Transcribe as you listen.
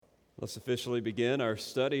Let's officially begin our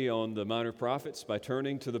study on the minor prophets by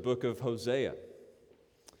turning to the book of Hosea.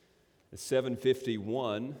 It's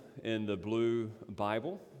 751 in the blue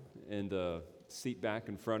Bible in the seat back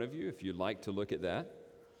in front of you if you'd like to look at that.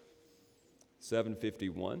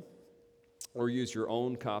 751. Or use your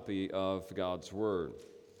own copy of God's Word.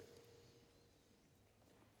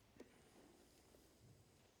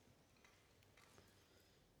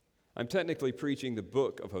 I'm technically preaching the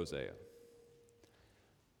book of Hosea,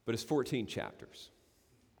 but it's 14 chapters.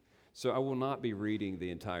 So I will not be reading the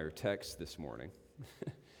entire text this morning,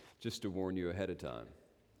 just to warn you ahead of time.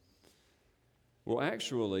 We'll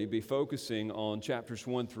actually be focusing on chapters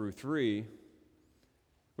 1 through 3,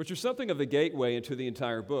 which are something of a gateway into the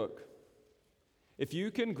entire book. If you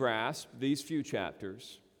can grasp these few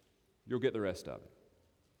chapters, you'll get the rest of it.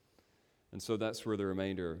 And so that's where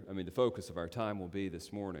the focus of our time will be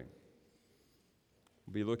this morning.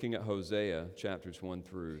 We'll be looking at Hosea chapters 1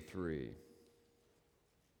 through 3.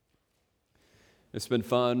 It's been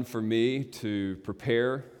fun for me to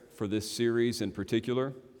prepare for this series in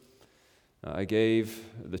particular. I gave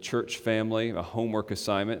the church family a homework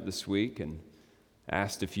assignment this week and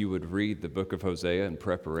asked if you would read the book of Hosea in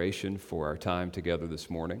preparation for our time together this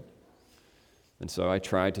morning. And so I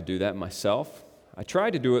tried to do that myself. I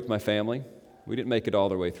tried to do it with my family. We didn't make it all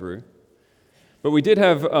the way through. But we did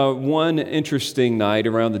have one interesting night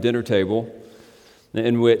around the dinner table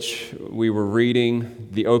in which we were reading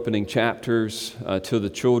the opening chapters to the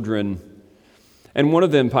children, and one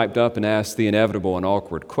of them piped up and asked the inevitable and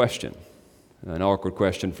awkward question. An awkward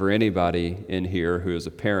question for anybody in here who is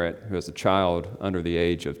a parent, who has a child under the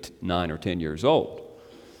age of 9 or 10 years old.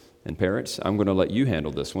 And parents, I'm going to let you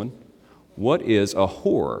handle this one. What is a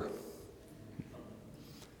whore?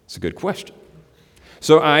 It's a good question.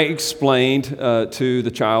 So I explained to the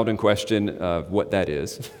child in question what that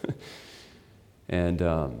is. And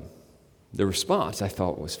the response I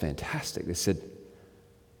thought was fantastic. They said,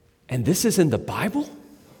 "And this is in the Bible?"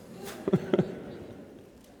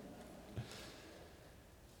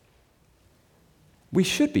 We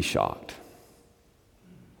should be shocked.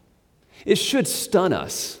 It should stun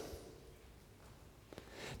us.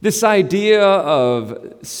 This idea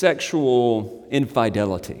of sexual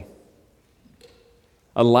infidelity,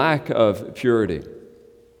 a lack of purity.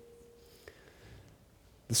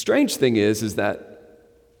 The strange thing is that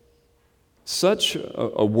such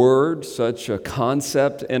a word, such a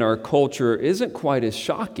concept in our culture isn't quite as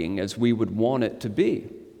shocking as we would want it to be.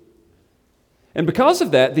 And because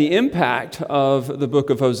of that, the impact of the book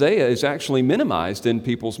of Hosea is actually minimized in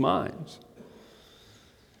people's minds.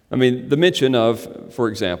 The mention of, for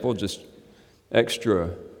example, just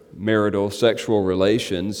extramarital sexual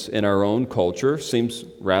relations in our own culture seems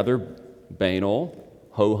rather banal,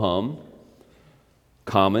 ho-hum,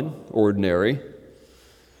 common, ordinary.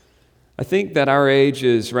 I think that our age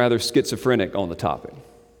is rather schizophrenic on the topic.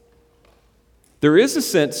 There is a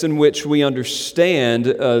sense in which we understand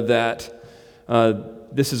that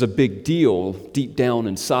this is a big deal deep down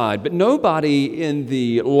inside, but nobody in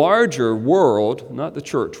the larger world, not the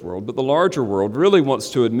church world, but the larger world really wants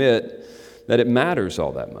to admit that it matters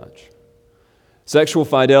all that much. Sexual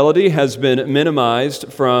fidelity has been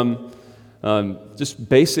minimized from just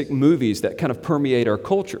basic movies that kind of permeate our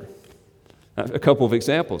culture. A couple of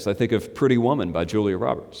examples. I think of Pretty Woman by Julia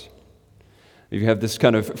Roberts. You have this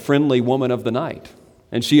kind of friendly woman of the night,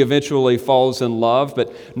 and she eventually falls in love,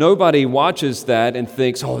 but nobody watches that and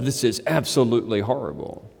thinks, "Oh, this is absolutely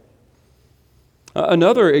horrible."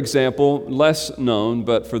 Another example, less known,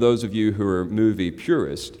 but for those of you who are movie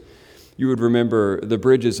purists, you would remember The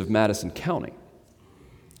Bridges of Madison County.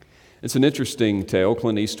 It's an interesting tale.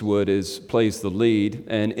 Clint Eastwood plays the lead,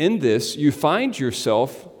 and in this, you find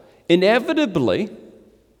yourself inevitably,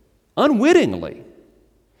 unwittingly,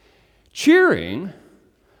 cheering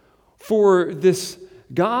for this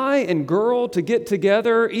guy and girl to get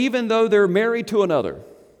together even though they're married to another.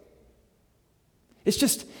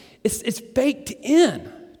 It's baked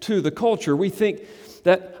in to the culture. We think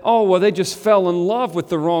that, they just fell in love with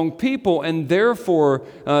the wrong people, and therefore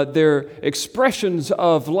their expressions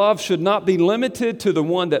of love should not be limited to the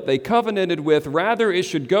one that they covenanted with. Rather, it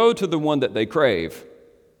should go to the one that they crave.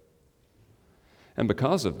 And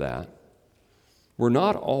because of that, we're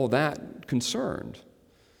not all that concerned.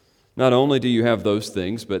 Not only do you have those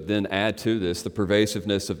things, but then add to this the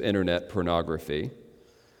pervasiveness of internet pornography.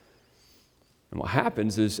 And what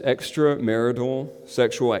happens is extramarital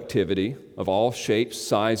sexual activity of all shapes,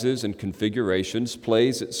 sizes, and configurations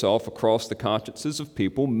plays itself across the consciences of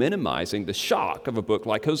people, minimizing the shock of a book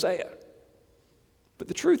like Hosea. But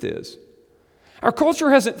the truth is, our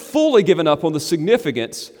culture hasn't fully given up on the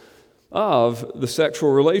significance of the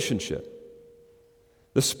sexual relationship.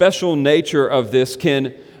 The special nature of this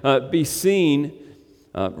can be seen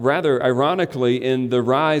rather ironically in the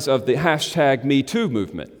rise of the #MeToo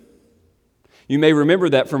movement. You may remember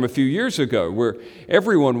that from a few years ago, where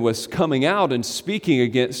everyone was coming out and speaking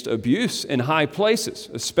against abuse in high places,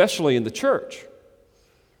 especially in the church.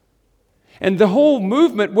 And the whole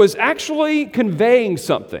movement was actually conveying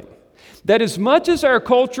something, that as much as our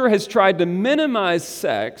culture has tried to minimize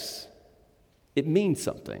sex, it means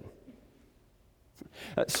something.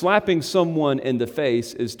 Slapping someone in the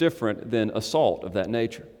face is different than assault of that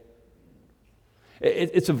nature.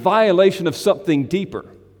 It's a violation of something deeper.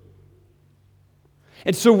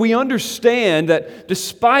 And so we understand that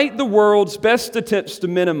despite the world's best attempts to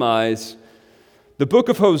minimize, the book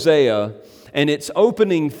of Hosea and its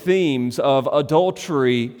opening themes of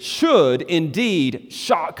adultery should indeed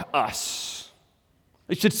shock us.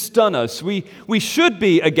 It should stun us. We should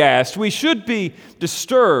be aghast. We should be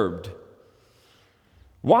disturbed.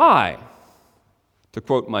 Why? To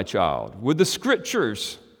quote my child, would the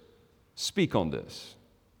Scriptures speak on this?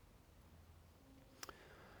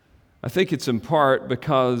 I think it's in part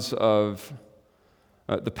because of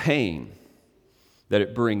the pain that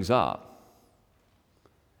it brings up.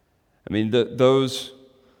 I mean, those,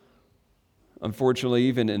 unfortunately,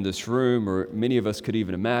 even in this room, or many of us could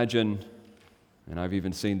even imagine, and I've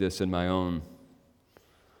even seen this in my own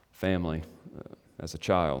family as a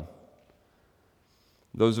child,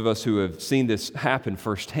 those of us who have seen this happen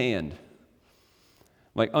firsthand,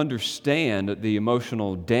 understand the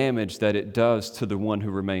emotional damage that it does to the one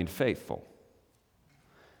who remained faithful.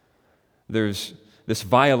 There's this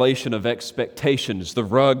violation of expectations, the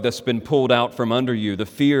rug that's been pulled out from under you, the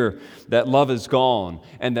fear that love is gone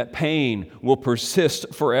and that pain will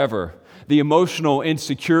persist forever, the emotional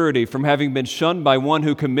insecurity from having been shunned by one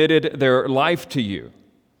who committed their life to you.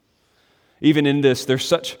 Even in this, there's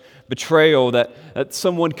such betrayal that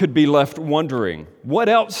someone could be left wondering, what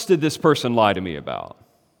else did this person lie to me about?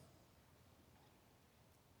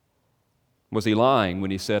 Was he lying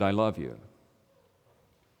when he said, I love you?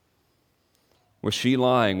 Was she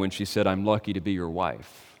lying when she said, I'm lucky to be your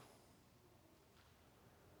wife?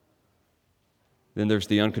 Then there's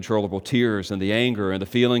the uncontrollable tears and the anger and the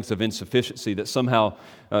feelings of insufficiency that somehow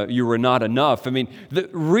you were not enough. I mean, the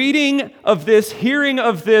reading of this, hearing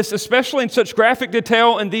of this, especially in such graphic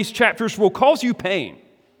detail in these chapters, will cause you pain.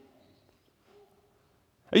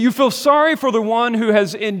 You feel sorry for the one who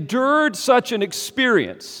has endured such an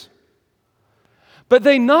experience. But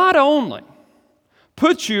they not only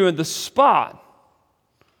put you in the spot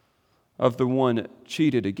of the one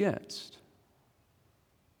cheated against,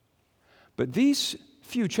 but these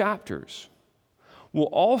few chapters will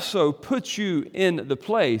also put you in the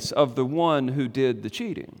place of the one who did the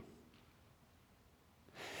cheating.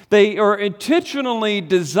 They are intentionally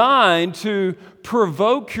designed to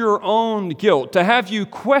provoke your own guilt, to have you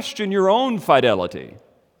question your own fidelity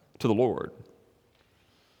to the Lord.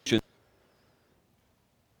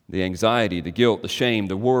 The anxiety, the guilt, the shame,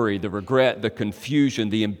 the worry, the regret, the confusion,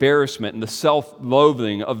 the embarrassment, and the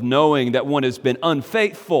self-loathing of knowing that one has been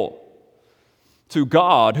unfaithful to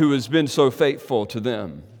God who has been so faithful to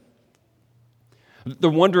them. The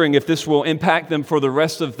wondering if this will impact them for the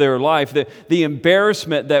rest of their life, the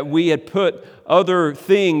embarrassment that we had put other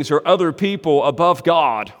things or other people above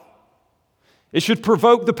God. It should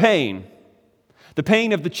provoke the pain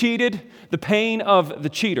of the cheated, the pain of the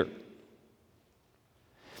cheater.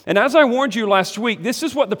 And as I warned you last week, this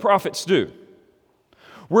is what the prophets do.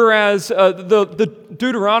 Whereas the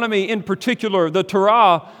Deuteronomy in particular, the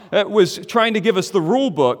Torah, was trying to give us the rule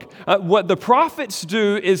book, what the prophets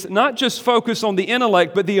do is not just focus on the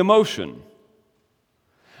intellect, but the emotion.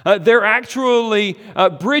 They're actually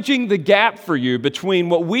bridging the gap for you between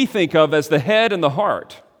what we think of as the head and the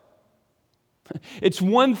heart. It's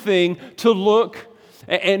one thing to look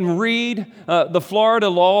and read the Florida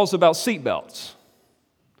laws about seatbelts.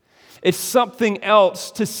 It's something else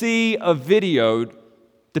to see a video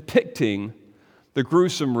depicting the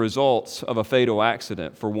gruesome results of a fatal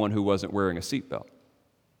accident for one who wasn't wearing a seatbelt.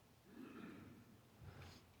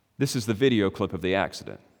 This is the video clip of the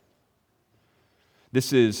accident.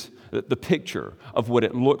 This is the picture of what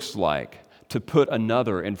it looks like to put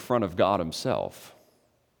another in front of God Himself.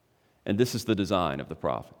 And this is the design of the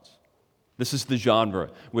prophets. This is the genre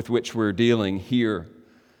with which we're dealing here.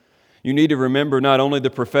 You need to remember not only the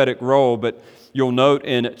prophetic role, but you'll note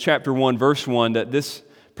in chapter 1, verse 1, that this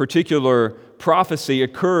particular prophecy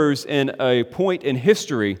occurs in a point in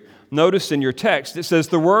history. Notice in your text, it says,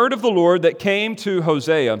 the word of the Lord that came to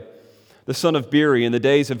Hosea, the son of Beeri, in the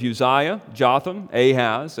days of Uzziah, Jotham,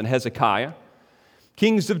 Ahaz, and Hezekiah,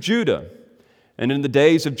 kings of Judah, and in the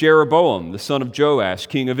days of Jeroboam, the son of Joash,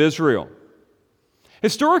 king of Israel.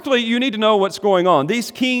 Historically, you need to know what's going on. These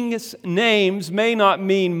kings' names may not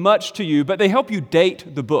mean much to you, but they help you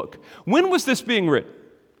date the book. When was this being written?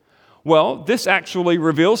 Well, this actually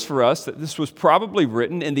reveals for us that this was probably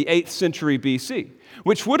written in the 8th century BC,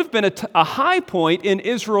 which would have been a high point in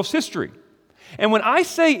Israel's history. And when I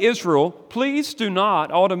say Israel, please do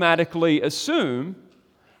not automatically assume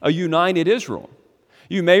a united Israel.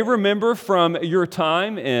 You may remember from your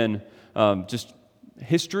time in just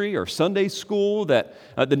history or Sunday school that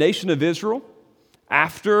the nation of Israel,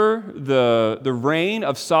 after the reign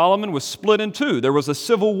of Solomon, was split in two. There was a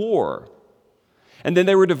civil war. And then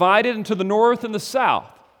they were divided into the north and the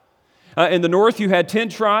south. In the north, you had 10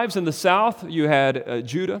 tribes. In the south, you had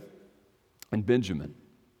Judah and Benjamin.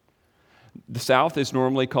 The south is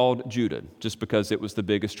normally called Judah, just because it was the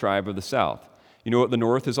biggest tribe of the south. You know what the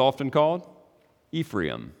north is often called?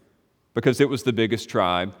 Ephraim, because it was the biggest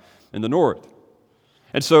tribe in the north.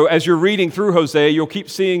 And so as you're reading through Hosea, you'll keep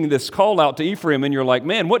seeing this call out to Ephraim, and you're like,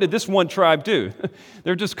 man, what did this one tribe do?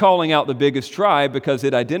 They're just calling out the biggest tribe because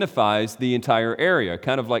it identifies the entire area,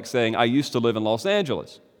 kind of like saying, I used to live in Los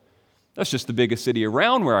Angeles. That's just the biggest city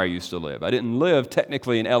around where I used to live. I didn't live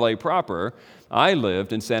technically in LA proper. I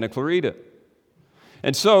lived in Santa Clarita.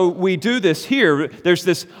 And so we do this here. There's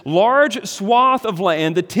this large swath of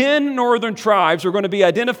land. The 10 northern tribes are going to be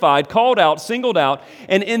identified, called out, singled out.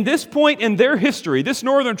 And in this point in their history, this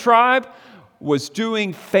northern tribe was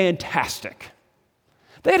doing fantastic.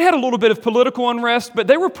 They had had a little bit of political unrest, but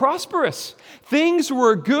they were prosperous. Things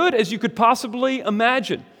were good as you could possibly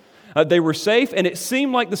imagine. They were safe, and it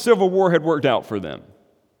seemed like the Civil War had worked out for them.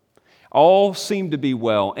 All seemed to be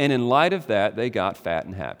well, and in light of that, they got fat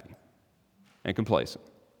and happy and complacent.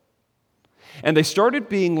 And they started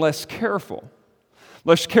being less careful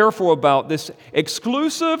about this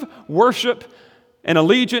exclusive worship and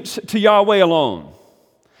allegiance to Yahweh alone.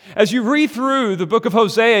 As you read through the book of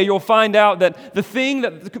Hosea, you'll find out that the thing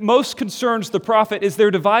that most concerns the prophet is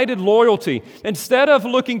their divided loyalty. Instead of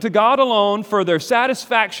looking to God alone for their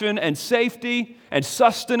satisfaction and safety and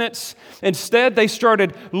sustenance, instead they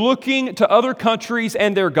started looking to other countries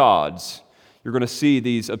and their gods. You're going to see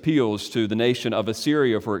these appeals to the nation of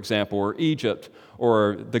Assyria, for example, or Egypt,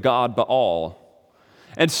 or the god Baal.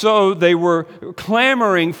 And so they were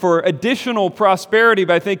clamoring for additional prosperity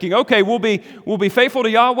by thinking, okay, we'll be faithful to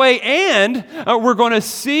Yahweh, and we're going to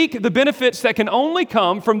seek the benefits that can only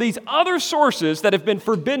come from these other sources that have been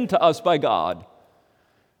forbidden to us by God.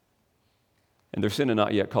 And their sin had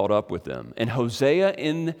not yet caught up with them. And Hosea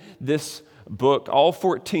in this book, all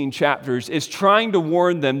 14 chapters, is trying to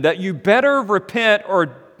warn them that you better repent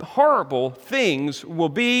or horrible things will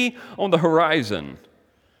be on the horizon.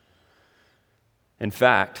 In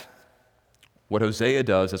fact, what Hosea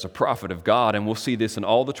does as a prophet of God, and we'll see this in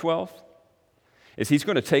all the 12, is he's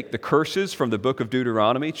going to take the curses from the book of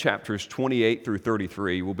Deuteronomy, chapters 28 through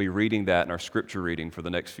 33. We'll be reading that in our scripture reading for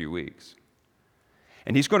the next few weeks.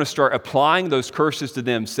 And he's going to start applying those curses to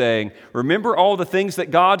them, saying, remember all the things that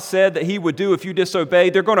God said that he would do if you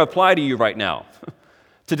disobeyed? They're going to apply to you right now.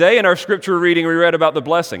 Today in our scripture reading, we read about the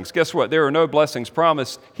blessings. Guess what? There are no blessings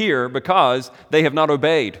promised here because they have not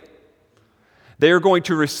obeyed. They are going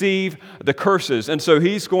to receive the curses. And so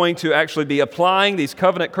he's going to actually be applying these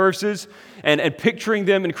covenant curses and picturing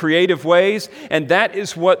them in creative ways. And that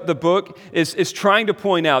is what the book is trying to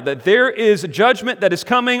point out, that there is judgment that is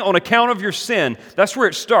coming on account of your sin. That's where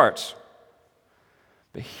it starts.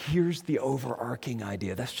 But here's the overarching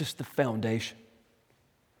idea. That's just the foundation.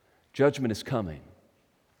 Judgment is coming,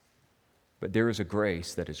 but there is a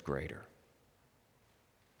grace that is greater.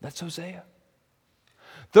 That's Hosea.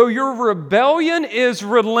 Though your rebellion is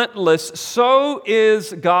relentless, so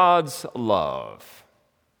is God's love.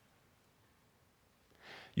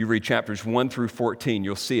 You read chapters 1 through 14,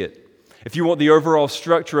 you'll see it. If you want the overall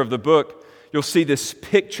structure of the book, you'll see this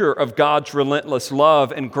picture of God's relentless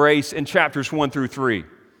love and grace in chapters 1 through 3.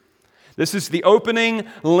 This is the opening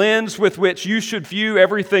lens with which you should view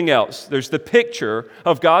everything else. There's the picture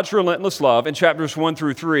of God's relentless love in chapters 1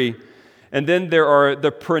 through 3, and then there are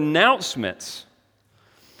the pronouncements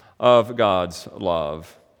of God's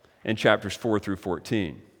love in chapters 4 through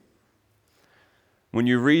 14. When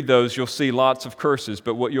you read those, you'll see lots of curses,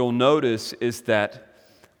 but what you'll notice is that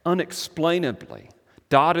unexplainably,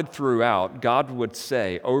 dotted throughout, God would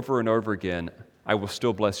say over and over again, I will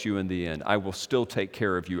still bless you in the end. I will still take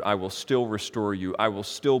care of you. I will still restore you. I will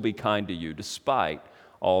still be kind to you, despite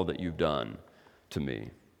all that you've done to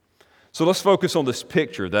me. So let's focus on this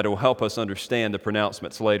picture that will help us understand the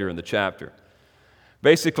pronouncements later in the chapter.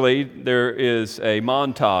 Basically, there is a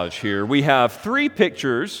montage here. We have three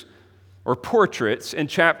pictures or portraits in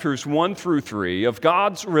chapters 1 through 3 of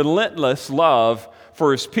God's relentless love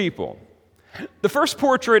for his people. The first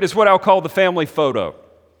portrait is what I'll call the family photo.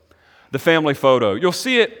 The family photo. You'll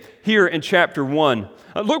see it here in chapter 1.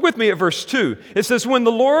 Look with me at verse 2. It says, "When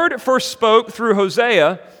the Lord first spoke through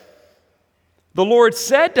Hosea, the Lord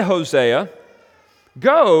said to Hosea,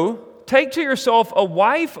 'Go, take to yourself a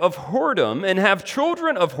wife of whoredom and have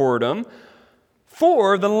children of whoredom,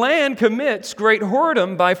 for the land commits great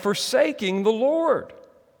whoredom by forsaking the Lord.'"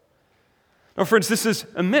 Now, friends, this is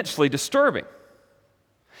immensely disturbing.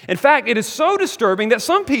 In fact, it is so disturbing that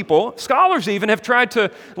some people, scholars even, have tried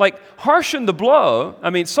to soften the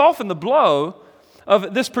blow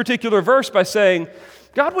of this particular verse by saying,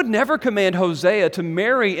 God would never command Hosea to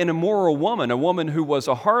marry an immoral woman, a woman who was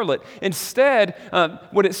a harlot. Instead,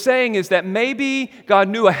 what it's saying is that maybe God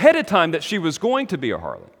knew ahead of time that she was going to be a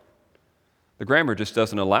harlot. The grammar just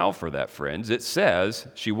doesn't allow for that, friends. It says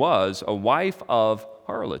she was a wife of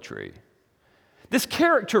harlotry. This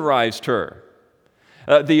characterized her.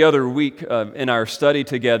 The other week in our study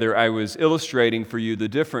together, I was illustrating for you the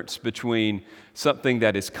difference between something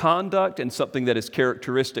that is conduct and something that is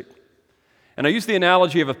characteristic. And I use the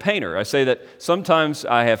analogy of a painter. I say that sometimes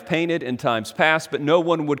I have painted in times past, but no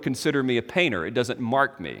one would consider me a painter. It doesn't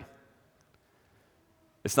mark me.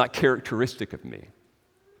 It's not characteristic of me.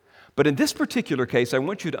 But in this particular case, I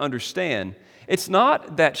want you to understand, it's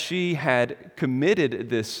not that she had committed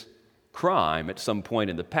this crime at some point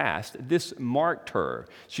in the past. This marked her.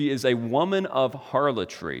 She is a woman of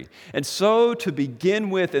harlotry. And so, to begin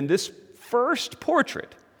with, in this first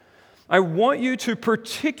portrait, I want you to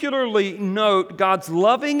particularly note God's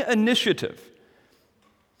loving initiative.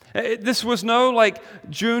 This was no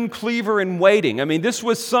June Cleaver in waiting. I mean, this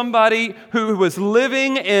was somebody who was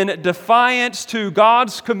living in defiance to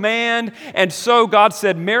God's command, and so God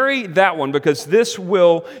said, marry that one because this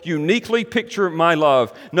will uniquely picture my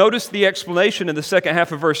love. Notice the explanation in the second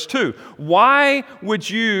half of verse 2. Why would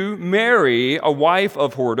you marry a wife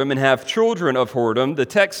of whoredom and have children of whoredom? The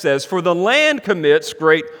text says, for the land commits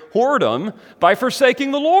great whoredom by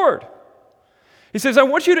forsaking the Lord. He says, I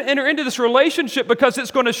want you to enter into this relationship because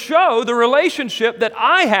it's going to show the relationship that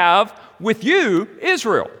I have with you,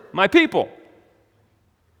 Israel, my people.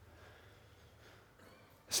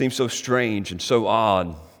 Seems so strange and so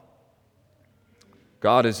odd.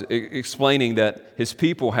 God is explaining that his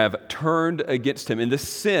people have turned against him in this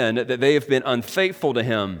sin, that they have been unfaithful to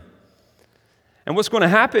him. And what's going to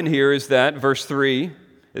happen here is that, verse 3,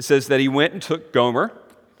 it says that he went and took Gomer,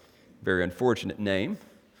 very unfortunate name,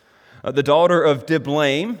 the daughter of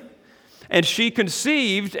Diblaim, and she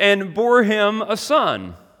conceived and bore him a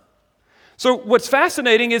son. So what's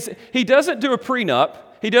fascinating is he doesn't do a prenup.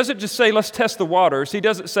 He doesn't just say, let's test the waters. He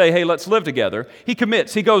doesn't say, hey, let's live together. He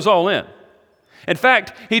commits. He goes all in. In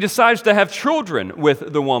fact, he decides to have children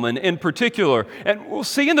with the woman in particular. And we'll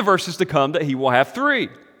see in the verses to come that he will have 3.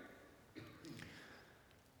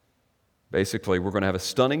 Basically, we're going to have a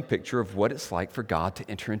stunning picture of what it's like for God to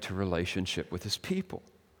enter into a relationship with his people.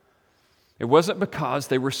 It wasn't because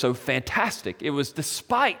they were so fantastic. It was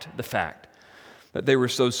despite the fact that they were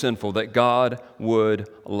so sinful that God would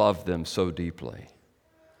love them so deeply.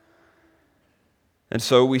 And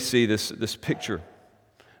so we see this picture.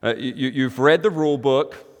 You've read the rule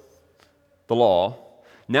book, the law.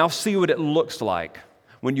 Now see what it looks like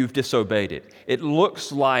when you've disobeyed it. It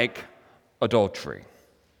looks like adultery.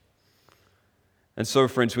 And so,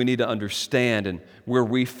 friends, we need to understand and where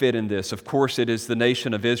we fit in this. Of course, it is the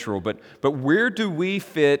nation of Israel, but where do we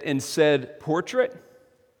fit in said portrait?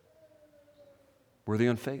 We're the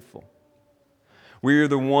unfaithful. We are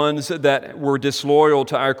the ones that were disloyal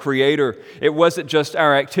to our Creator. It wasn't just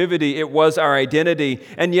our activity, it was our identity.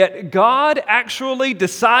 And yet God actually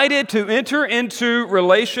decided to enter into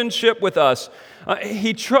relationship with us.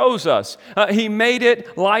 He chose us. He made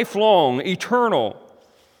it lifelong, eternal.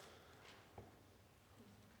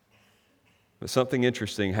 But something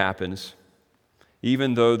interesting happens.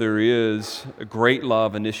 Even though there is a great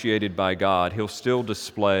love initiated by God, he'll still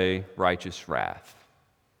display righteous wrath.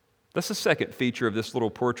 That's the second feature of this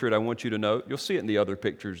little portrait I want you to note. You'll see it in the other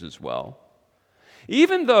pictures as well.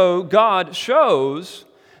 Even though God shows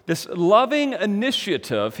this loving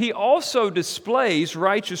initiative, he also displays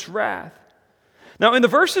righteous wrath. Now, in the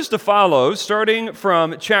verses to follow, starting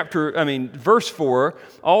from verse 4,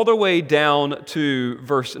 all the way down to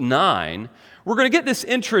verse 9, we're going to get this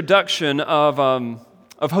introduction of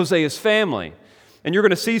Hosea's family. And you're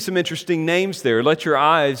going to see some interesting names there. Let your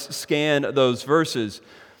eyes scan those verses.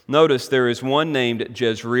 Notice there is one named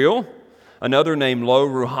Jezreel, another named Lo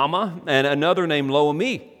Ruhamah, and another named Lo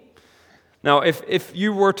Ami. Now, if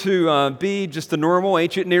you were to be just a normal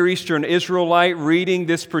ancient Near Eastern Israelite reading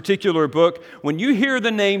this particular book, when you hear the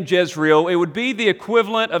name Jezreel, it would be the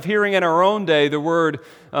equivalent of hearing in our own day the word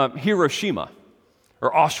Hiroshima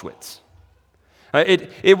or Auschwitz.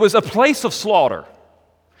 It was a place of slaughter.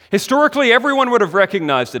 Historically, everyone would have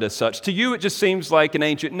recognized it as such. To you, it just seems like an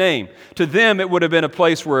ancient name. To them, it would have been a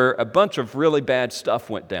place where a bunch of really bad stuff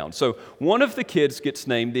went down. So one of the kids gets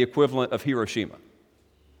named the equivalent of Hiroshima.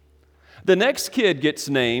 The next kid gets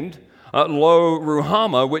named Lo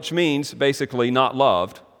Ruhamah, which means basically not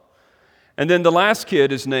loved. And then the last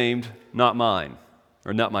kid is named Not Mine,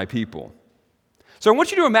 or Not My People. So I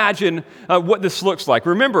want you to imagine what this looks like.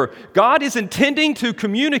 Remember, God is intending to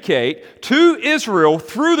communicate to Israel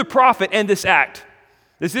through the prophet and this act.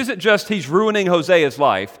 This isn't just he's ruining Hosea's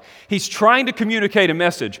life. He's trying to communicate a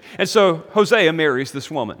message. And so Hosea marries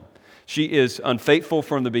this woman. She is unfaithful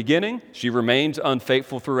from the beginning. She remains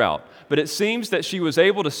unfaithful throughout. But it seems that she was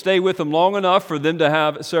able to stay with him long enough for them to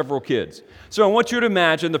have several kids. So I want you to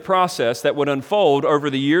imagine the process that would unfold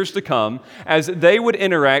over the years to come as they would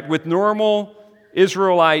interact with normal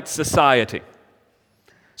Israelite society.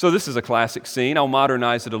 So this is a classic scene. I'll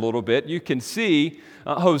modernize it a little bit. You can see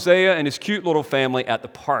Hosea and his cute little family at the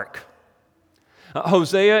park.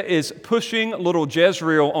 Hosea is pushing little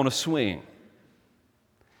Jezreel on a swing.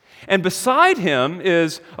 And beside him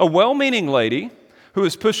is a well-meaning lady who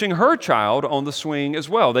is pushing her child on the swing as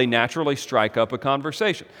well. They naturally strike up a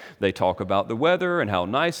conversation. They talk about the weather and how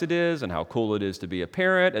nice it is and how cool it is to be a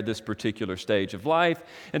parent at this particular stage of life.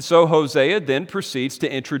 And so Hosea then proceeds to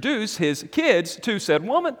introduce his kids to said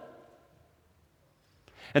woman.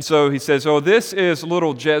 And so he says, oh, this is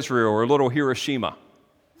little Jezreel or little Hiroshima.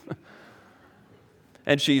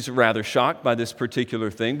 And she's rather shocked by this particular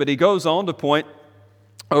thing, but he goes on to point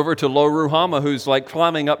over to Lo Ruhamah, who's like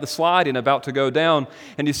climbing up the slide and about to go down,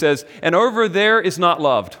 and he says, and over there is not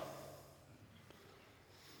loved.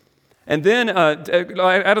 And then out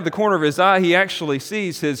of the corner of his eye, he actually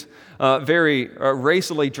sees his very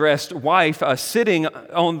racily dressed wife sitting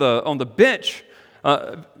on the bench,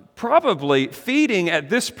 probably feeding at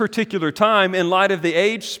this particular time in light of the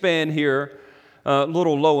age span here,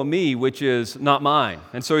 little Lo Ami, which is not mine.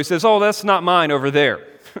 And so he says, oh, that's not mine over there.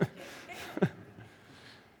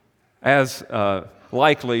 As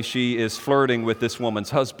likely she is flirting with this woman's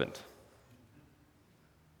husband.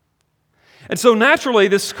 And so naturally,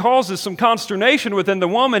 this causes some consternation within the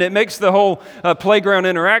woman. It makes the whole playground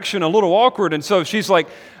interaction a little awkward. And so she's like,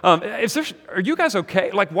 are you guys okay?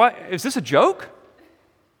 Like, what? Is this a joke?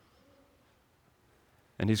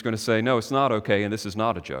 And he's going to say, no, it's not okay, and this is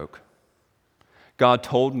not a joke. God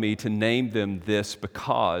told me to name them this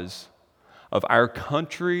because of our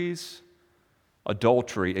country's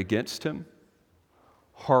adultery against him.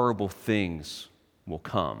 Horrible things will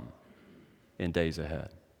come in days ahead.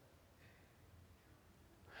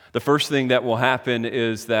 The first thing that will happen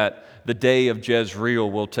is that the day of Jezreel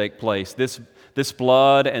will take place. This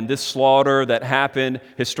blood and this slaughter that happened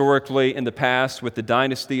historically in the past with the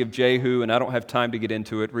dynasty of Jehu, and I don't have time to get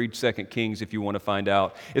into it. Read 2 Kings if you want to find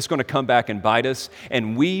out. It's going to come back and bite us,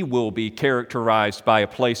 and we will be characterized by a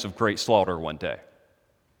place of great slaughter one day.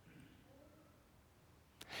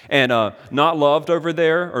 And not loved over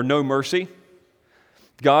there, or no mercy.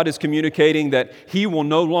 God is communicating that he will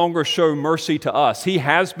no longer show mercy to us. He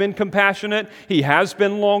has been compassionate. He has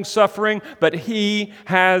been long-suffering, but he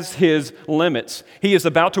has his limits. He is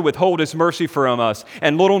about to withhold his mercy from us.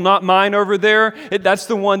 And little not mine over there, that's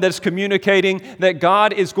the one that's communicating that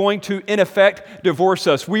God is going to, in effect, divorce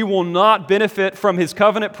us. We will not benefit from his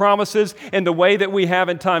covenant promises in the way that we have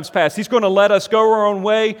in times past. He's going to let us go our own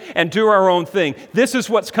way and do our own thing. This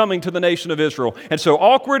is what's coming to the nation of Israel. And so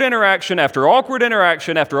awkward interaction after awkward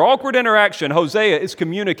interaction after awkward interaction, Hosea is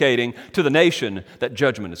communicating to the nation that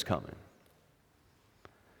judgment is coming.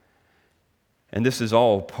 And this is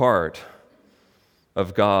all part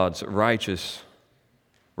of God's righteous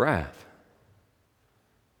wrath.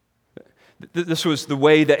 This was the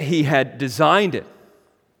way that he had designed it.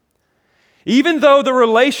 Even though the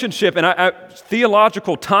relationship, and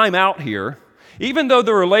theological time out here, even though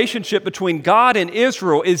the relationship between God and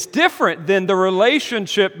Israel is different than the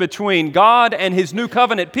relationship between God and his new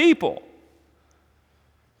covenant people,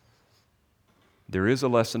 there is a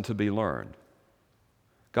lesson to be learned.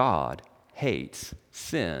 God hates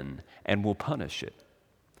sin and will punish it.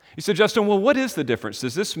 You said, Justin, well, what is the difference?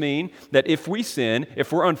 Does this mean that if we sin,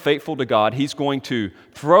 if we're unfaithful to God, he's going to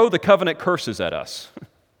throw the covenant curses at us?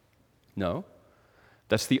 No,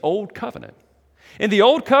 that's the old covenant. In the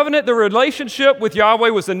Old Covenant, the relationship with Yahweh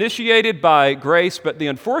was initiated by grace, but the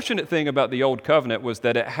unfortunate thing about the Old Covenant was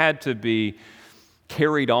that it had to be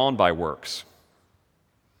carried on by works.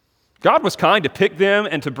 God was kind to pick them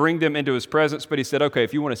and to bring them into His presence, but He said, okay,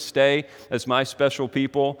 if you want to stay as my special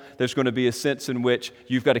people, there's going to be a sense in which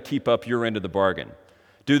you've got to keep up your end of the bargain.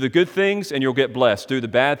 Do the good things and you'll get blessed. Do the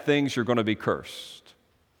bad things, you're going to be cursed.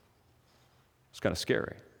 It's kind of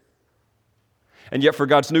scary. And yet for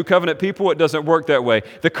God's new covenant people, it doesn't work that way.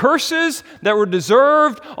 The curses that were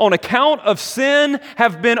deserved on account of sin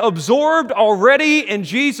have been absorbed already in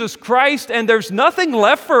Jesus Christ, and there's nothing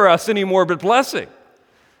left for us anymore but blessing.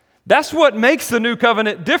 That's what makes the new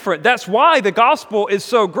covenant different. That's why the gospel is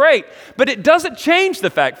so great. But it doesn't change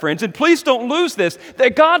the fact, friends, and please don't lose this,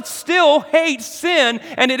 that God still hates sin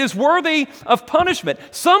and it is worthy of punishment.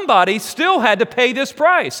 Somebody still had to pay this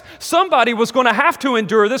price. Somebody was going to have to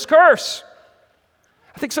endure this curse.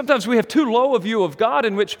 I think sometimes we have too low a view of God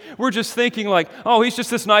in which we're just thinking like, oh, He's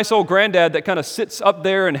just this nice old granddad that kind of sits up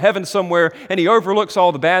there in heaven somewhere and He overlooks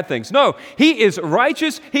all the bad things. No, He is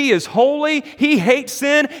righteous. He is holy. He hates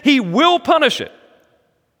sin. He will punish it.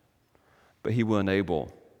 But He will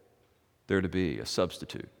enable there to be a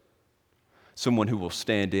substitute, someone who will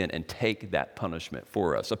stand in and take that punishment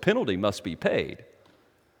for us. A penalty must be paid,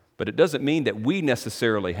 but it doesn't mean that we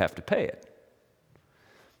necessarily have to pay it.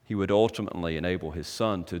 He would ultimately enable His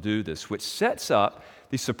Son to do this, which sets up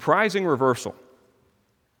the surprising reversal.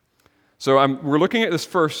 So we're looking at this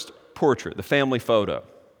first portrait, the family photo.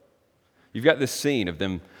 You've got this scene of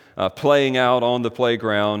them playing out on the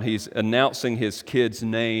playground. He's announcing his kids'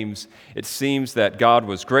 names. It seems that God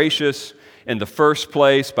was gracious in the first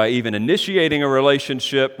place by even initiating a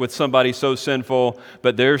relationship with somebody so sinful,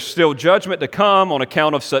 but there's still judgment to come on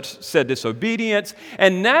account of such said disobedience.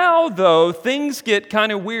 And now, though, things get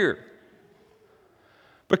kind of weird.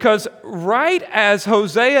 Because right as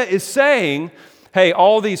Hosea is saying, hey,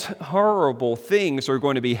 all these horrible things are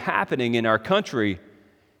going to be happening in our country,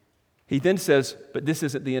 he then says, but this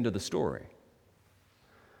isn't the end of the story.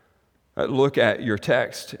 Look at your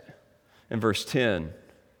text in verse 10.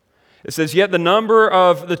 It says, yet the number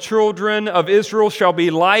of the children of Israel shall be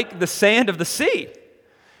like the sand of the sea,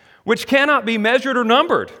 which cannot be measured or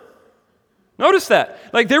numbered. Notice that.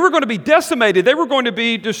 Like they were going to be decimated. They were going to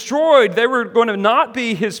be destroyed. They were going to not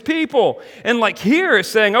be His people. And like here it's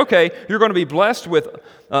saying, okay, you're going to be blessed with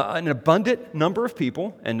an abundant number of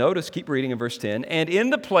people. And notice, keep reading in verse 10. And in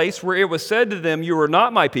the place where it was said to them, you are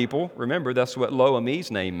not my people. Remember, that's what Lo-Ammi's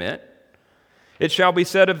name meant. It shall be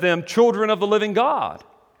said of them, children of the living God.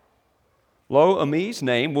 Lo-Ammi's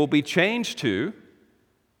name will be changed to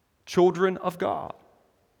children of God.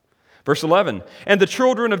 Verse 11, and the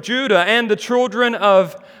children of Judah and the children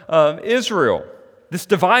of Israel, this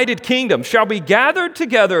divided kingdom, shall be gathered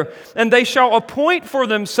together, and they shall appoint for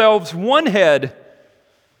themselves one head.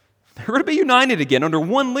 They're going to be united again under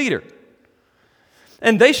one leader.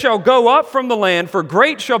 And they shall go up from the land, for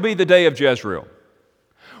great shall be the day of Jezreel.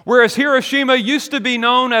 Whereas Hiroshima used to be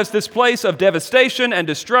known as this place of devastation and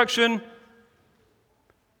destruction,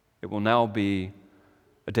 it will now be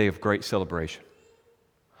a day of great celebration.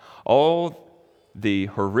 All the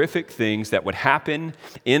horrific things that would happen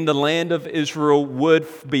in the land of Israel would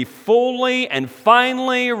be fully and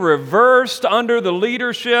finally reversed under the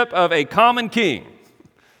leadership of a common king.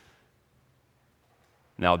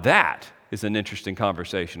 Now that is an interesting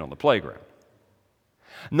conversation on the playground.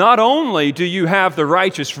 Not only do you have the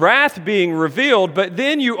righteous wrath being revealed, but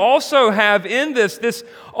then you also have in this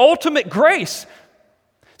ultimate grace.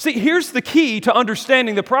 See, here's the key to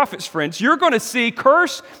understanding the prophets, friends. You're going to see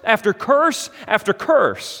curse after curse after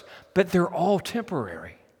curse, but they're all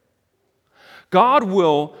temporary. God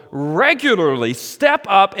will regularly step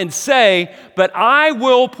up and say, but I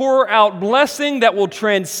will pour out blessing that will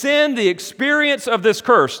transcend the experience of this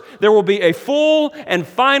curse. There will be a full and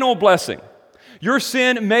final blessing. Your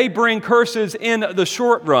sin may bring curses in the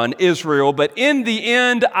short run, Israel, but in the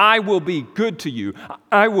end, I will be good to you.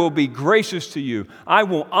 I will be gracious to you. I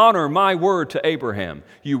will honor my word to Abraham.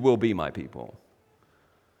 You will be my people.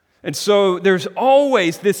 And so there's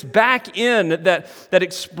always this back end that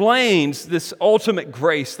explains this ultimate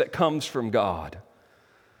grace that comes from God.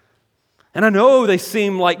 And I know they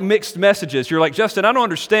seem like mixed messages. You're like, Justin, I don't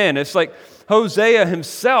understand. It's like Hosea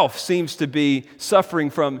himself seems to be suffering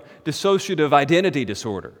from dissociative identity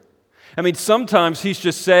disorder. I mean, sometimes he's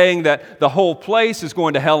just saying that the whole place is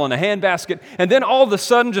going to hell in a handbasket, and then all of a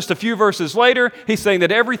sudden, just a few verses later, he's saying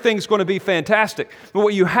that everything's going to be fantastic. But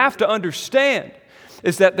what you have to understand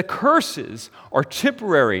is that the curses are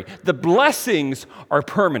temporary. The blessings are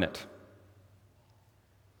permanent.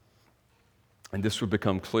 And this would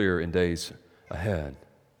become clear in days ahead.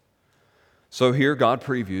 So here God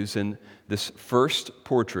previews in this first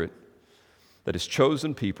portrait that his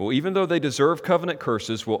chosen people, even though they deserve covenant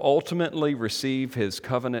curses, will ultimately receive his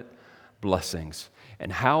covenant blessings.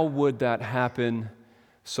 And how would that happen?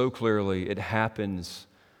 So clearly, it happens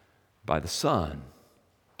by the Son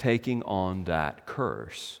taking on that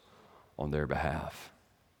curse on their behalf.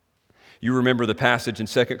 You remember the passage in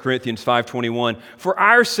 2 Corinthians 5:21. For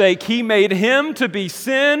our sake he made him to be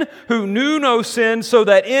sin who knew no sin, so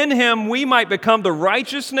that in him we might become the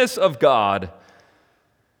righteousness of God.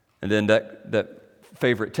 And then that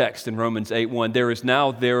favorite text in Romans 8:1, there is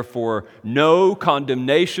now therefore no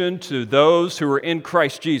condemnation to those who are in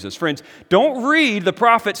Christ Jesus. Friends, don't read the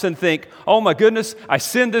prophets and think, oh my goodness, I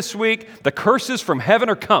sinned this week, the curses from heaven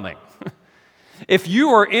are coming. If you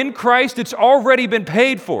are in Christ, it's already been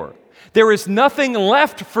paid for. There is nothing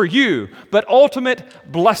left for you but ultimate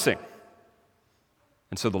blessing.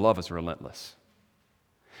 And so the love is relentless.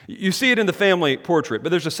 You see it in the family portrait, but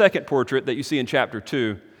there's a second portrait that you see in chapter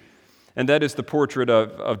 2, and that is the portrait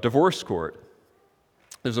of divorce court.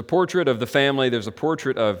 There's a portrait of the family, there's a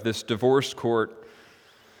portrait of this divorce court.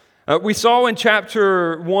 We saw in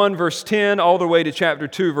chapter 1, verse 10, all the way to chapter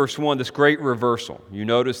 2, verse 1, this great reversal. You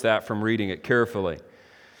notice that from reading it carefully.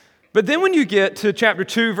 But then when you get to chapter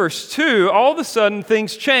 2, verse 2, all of a sudden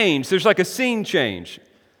things change. There's like a scene change.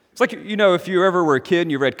 It's like, if you ever were a kid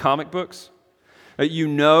and you read comic books, you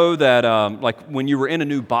know that like when you were in a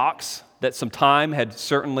new box, that some time had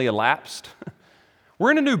certainly elapsed.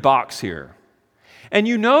 We're in a new box here. And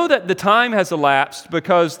you know that the time has elapsed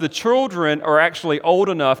because the children are actually old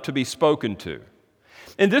enough to be spoken to.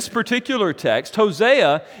 In this particular text,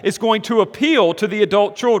 Hosea is going to appeal to the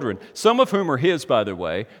adult children, some of whom are his, by the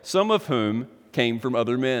way, some of whom came from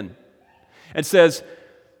other men, and says,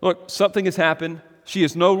 look, something has happened. She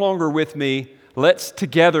is no longer with me. Let's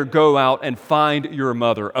together go out and find your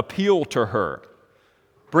mother. Appeal to her.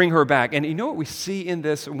 Bring her back. And you know what we see in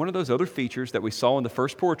this? One of those other features that we saw in the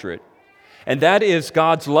first portrait, and that is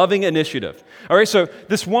God's loving initiative. All right, so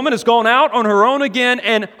this woman has gone out on her own again,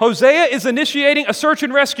 and Hosea is initiating a search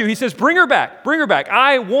and rescue. He says, bring her back, bring her back.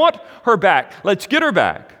 I want her back. Let's get her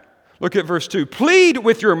back. Look at verse 2. Plead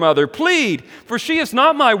with your mother, plead, for she is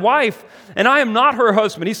not my wife, and I am not her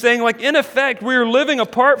husband. He's saying, like, in effect, we are living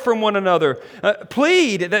apart from one another.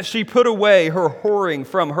 Plead that she put away her whoring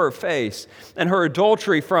from her face and her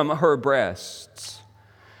adultery from her breasts.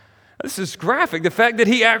 This is graphic, the fact that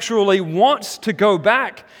he actually wants to go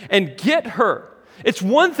back and get her. It's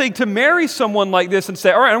one thing to marry someone like this and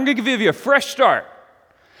say, all right, I'm going to give you a fresh start.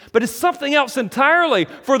 But it's something else entirely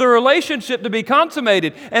for the relationship to be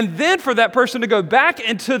consummated and then for that person to go back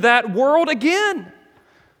into that world again.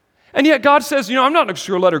 And yet God says, I'm not just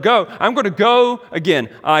going to let her go. I'm going to go again.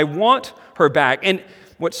 I want her back. And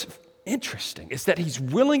what's interesting is that he's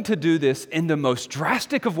willing to do this in the most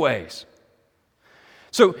drastic of ways.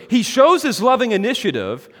 So he shows his loving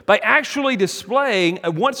initiative by actually displaying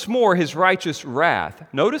once more his righteous wrath.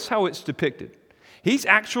 Notice how it's depicted. He's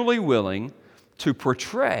actually willing to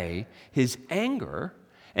portray his anger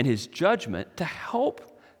and his judgment to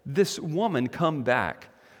help this woman come back.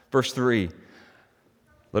 Verse 3,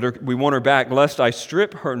 we want her back, lest I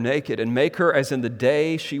strip her naked and make her as in the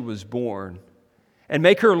day she was born, and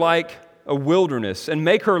make her like a wilderness, and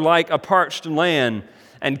make her like a parched land,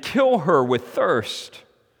 and kill her with thirst.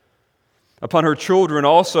 Upon her children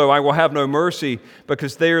also I will have no mercy,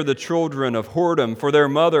 because they are the children of whoredom, for their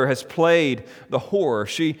mother has played the whore.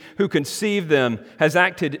 She who conceived them has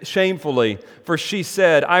acted shamefully, for she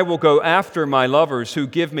said, I will go after my lovers who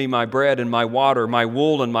give me my bread and my water, my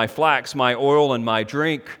wool and my flax, my oil and my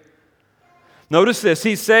drink. Notice this,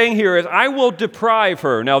 he's saying here is, I will deprive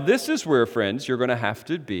her. Now this is where, friends, you're going to have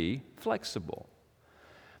to be flexible.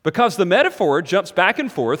 Because the metaphor jumps back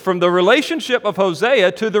and forth from the relationship of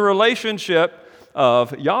Hosea to the relationship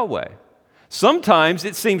of Yahweh. Sometimes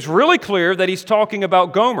it seems really clear that he's talking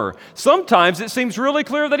about Gomer. Sometimes it seems really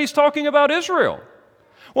clear that he's talking about Israel.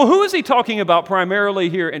 Well, who is he talking about primarily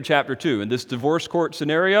here in chapter 2? In this divorce court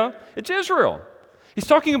scenario, it's Israel. He's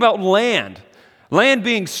talking about land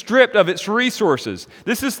being stripped of its resources.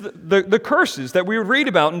 This is the curses that we would read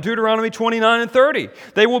about in Deuteronomy 29 and 30.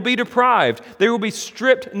 They will be deprived. They will be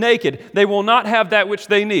stripped naked. They will not have that which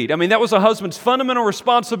they need. I mean, that was a husband's fundamental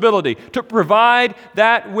responsibility, to provide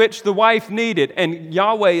that which the wife needed. And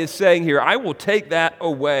Yahweh is saying here, I will take that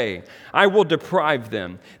away. I will deprive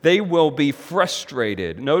them. They will be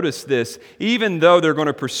frustrated. Notice this, even though they're going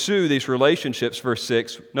to pursue these relationships, verse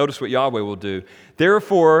 6, notice what Yahweh will do.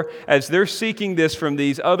 Therefore, as they're seeking this from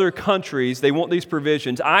these other countries, they want these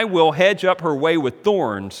provisions, I will hedge up her way with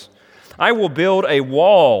thorns. I will build a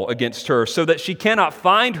wall against her so that she cannot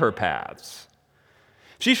find her paths.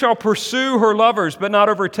 She shall pursue her lovers, but not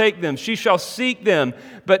overtake them. She shall seek them,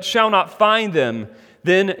 but shall not find them.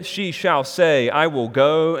 Then she shall say, I will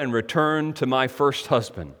go and return to my first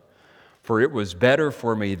husband, for it was better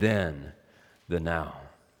for me then than now.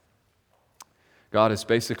 God is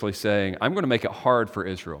basically saying, I'm going to make it hard for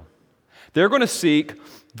Israel. They're going to seek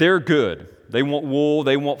their good. They want wool,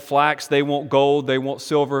 they want flax, they want gold, they want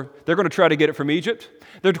silver. They're going to try to get it from Egypt.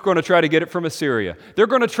 They're going to try to get it from Assyria. They're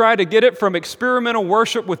going to try to get it from experimental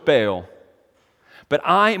worship with Baal. But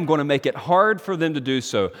I am going to make it hard for them to do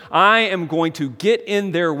so. I am going to get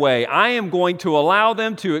in their way. I am going to allow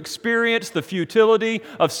them to experience the futility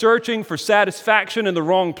of searching for satisfaction in the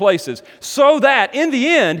wrong places, so that in the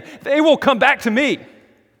end, they will come back to me.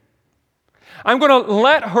 I'm going to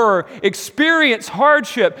let her experience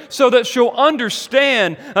hardship so that she'll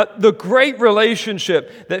understand the great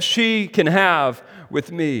relationship that she can have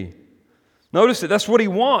with me. Notice it, that's what he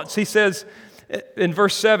wants. He says in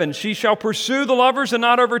verse 7, she shall pursue the lovers and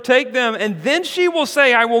not overtake them, and then she will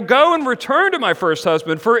say, I will go and return to my first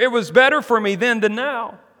husband, for it was better for me then than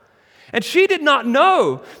now. And she did not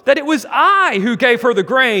know that it was I who gave her the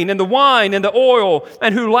grain and the wine and the oil,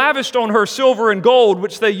 and who lavished on her silver and gold,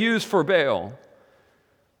 which they used for Baal.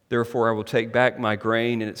 Therefore, I will take back my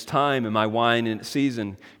grain in its time and my wine in its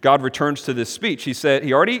season. God returns to this speech.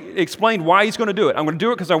 He already explained why he's going to do it. I'm going to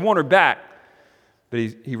do it because I want her back. But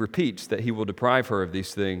he repeats that he will deprive her of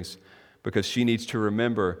these things because she needs to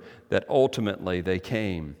remember that ultimately they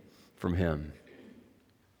came from him.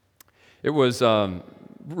 It was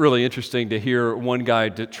really interesting to hear one guy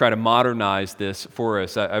try to modernize this for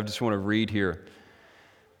us. I just want to read here.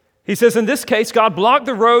 He says, in this case, God blocked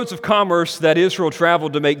the roads of commerce that Israel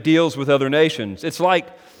traveled to make deals with other nations. It's like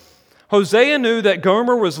Hosea knew that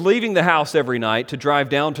Gomer was leaving the house every night to drive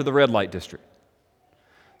down to the red light district.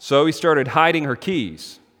 So he started hiding her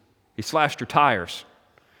keys. He slashed her tires.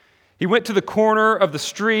 He went to the corner of the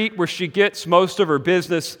street where she gets most of her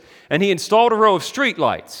business, and he installed a row of street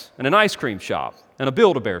lights and an ice cream shop and a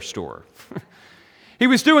Build-A-Bear store. He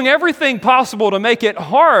was doing everything possible to make it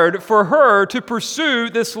hard for her to pursue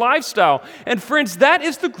this lifestyle. And friends, that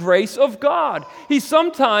is the grace of God. He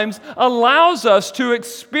sometimes allows us to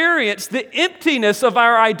experience the emptiness of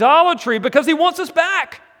our idolatry because he wants us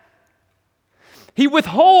back. He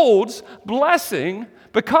withholds blessing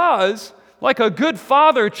because, like a good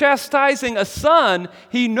father chastising a son,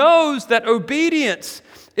 he knows that obedience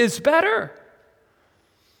is better.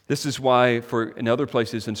 This is why, in other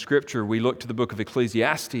places in Scripture, we look to the book of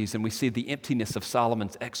Ecclesiastes and we see the emptiness of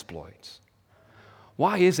Solomon's exploits.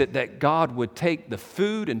 Why is it that God would take the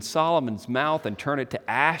food in Solomon's mouth and turn it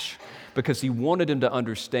to ash? Because he wanted him to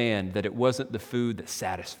understand that it wasn't the food that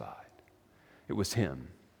satisfied. It was him.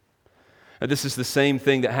 And this is the same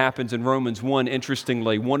thing that happens in Romans 1,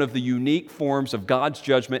 interestingly. One of the unique forms of God's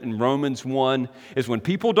judgment in Romans 1 is when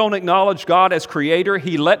people don't acknowledge God as creator,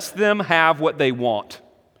 he lets them have what they want.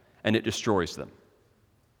 And it destroys them.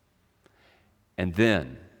 And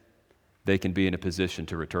then they can be in a position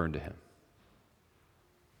to return to him.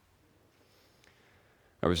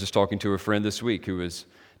 I was just talking to a friend this week who was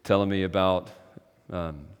telling me about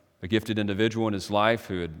a gifted individual in his life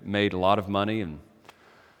who had made a lot of money and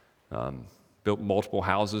built multiple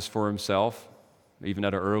houses for himself, even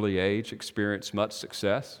at an early age, experienced much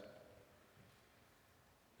success,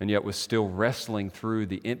 and yet was still wrestling through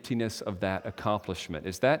the emptiness of that accomplishment.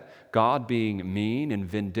 Is that God being mean and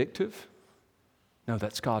vindictive? No,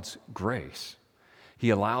 that's God's grace. He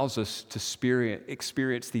allows us to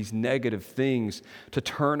experience these negative things to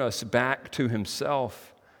turn us back to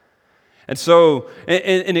himself. And so,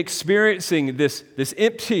 in experiencing this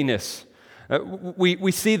emptiness,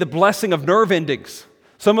 we see the blessing of nerve endings.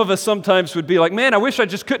 Some of us sometimes would be like, man, I wish I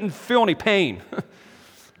just couldn't feel any pain.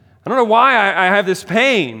 I don't know why I have this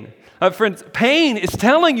pain. Friends, pain is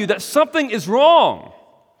telling you that something is wrong.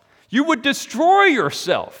 You would destroy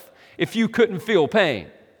yourself if you couldn't feel pain.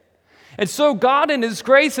 And so God in his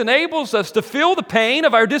grace enables us to feel the pain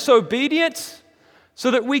of our disobedience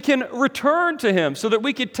so that we can return to him, so that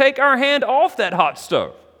we could take our hand off that hot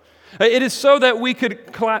stove. It is so that we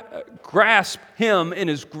could grasp him in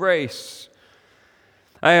his grace.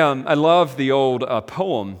 I love the old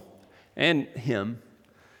poem and hymn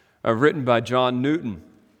written by John Newton.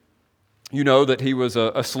 You know that he was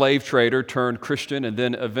a slave trader turned Christian and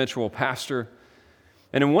then eventual pastor.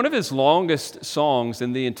 And in one of his longest songs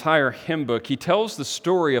in the entire hymn book, he tells the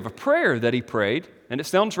story of a prayer that he prayed, and it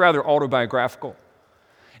sounds rather autobiographical.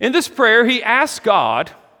 In this prayer, he asked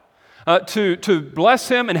God to bless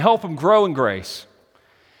him and help him grow in grace.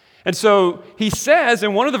 And so he says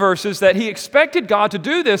in one of the verses that he expected God to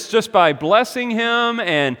do this just by blessing him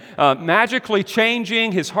and magically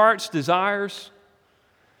changing his heart's desires.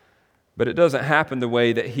 But it doesn't happen the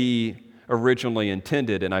way that he originally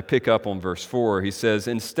intended. And I pick up on verse 4. He says,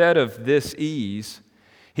 instead of this ease,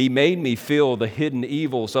 he made me feel the hidden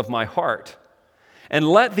evils of my heart and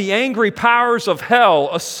let the angry powers of hell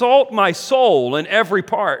assault my soul in every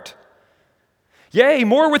part. Yea,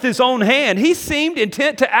 more with his own hand, he seemed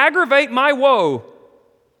intent to aggravate my woe.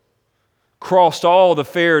 Crossed all the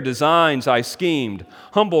fair designs I schemed,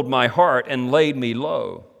 humbled my heart and laid me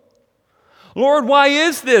low. Lord, why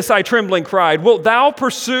is this? I trembling cried. Wilt thou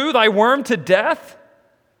pursue thy worm to death?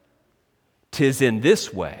 'Tis in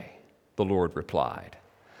this way, the Lord replied.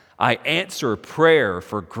 I answer prayer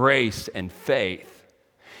for grace and faith.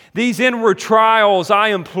 These inward trials I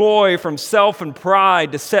employ from self and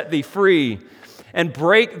pride to set thee free and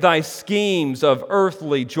break thy schemes of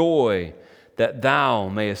earthly joy, that thou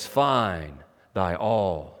mayest find thy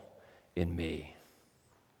all in me.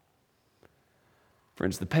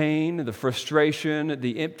 Friends, the pain, the frustration,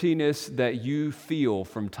 the emptiness that you feel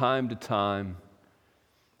from time to time,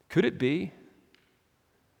 could it be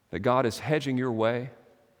that God is hedging your way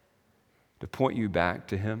to point you back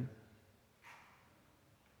to Him?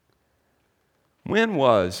 When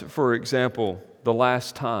was, for example, the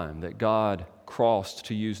last time that God crossed,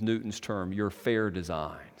 to use Newton's term, your fair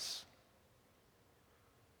designs?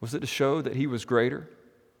 Was it to show that He was greater,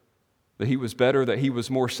 that He was better, that He was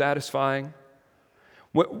more satisfying?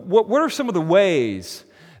 What are some of the ways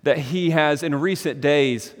that He has in recent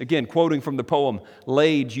days, again, quoting from the poem,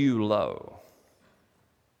 laid you low?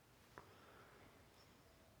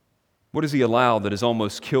 What has He allowed that has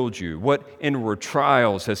almost killed you? What inward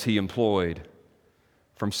trials has He employed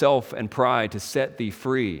from self and pride to set thee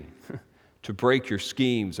free, to break your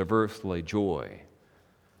schemes of earthly joy,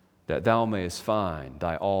 that thou mayest find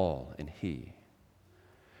thy all in He?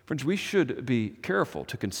 Friends, we should be careful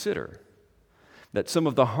to consider that some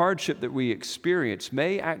of the hardship that we experience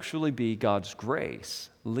may actually be God's grace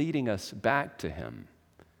leading us back to Him.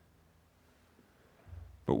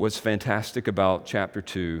 But what's fantastic about chapter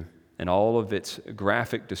 2 and all of its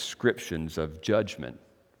graphic descriptions of judgment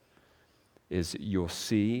is you'll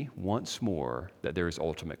see once more that there is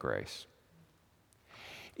ultimate grace.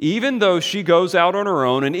 Even though she goes out on her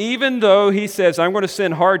own, and even though he says, I'm going to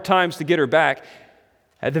send hard times to get her back,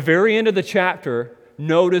 at the very end of the chapter,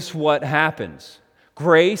 notice what happens.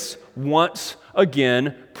 Grace once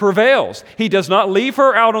again prevails. He does not leave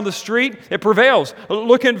her out on the street. It prevails.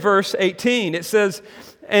 Look in verse 18. It says,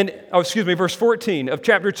 verse 14 of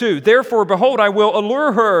chapter 2. Therefore, behold, I will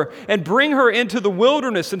allure her and bring her into the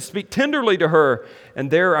wilderness and speak tenderly to her. And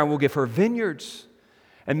there I will give her vineyards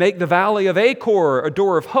and make the valley of Achor a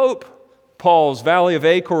door of hope. Paul's valley of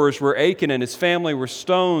Achor is where Achan and his family were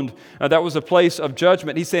stoned. That was a place of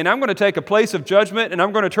judgment. He's saying, I'm going to take a place of judgment and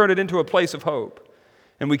I'm going to turn it into a place of hope.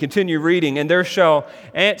 And we continue reading, and there she shall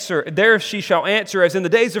answer as in the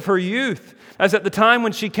days of her youth, as at the time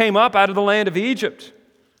when she came up out of the land of Egypt.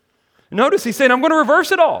 Notice he's saying, I'm going to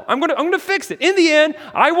reverse it all. I'm going to fix it. In the end,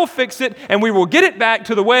 I will fix it, and we will get it back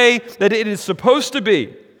to the way that it is supposed to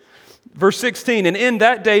be. Verse 16, and in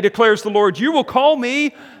that day declares the Lord, you will call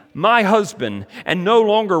me my husband, and no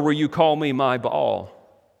longer will you call me my Baal.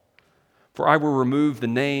 For I will remove the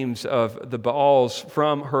names of the Baals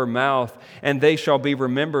from her mouth, and they shall be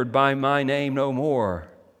remembered by my name no more.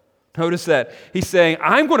 Notice that. He's saying,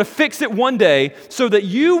 I'm going to fix it one day so that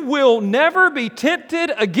you will never be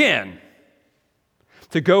tempted again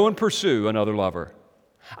to go and pursue another lover.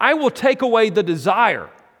 I will take away the desire.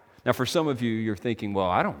 Now, for some of you, you're thinking, well,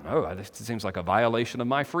 I don't know. This seems like a violation of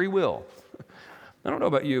my free will. I don't know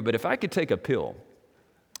about you, but if I could take a pill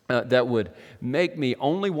that would make me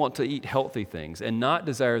only want to eat healthy things and not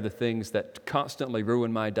desire the things that constantly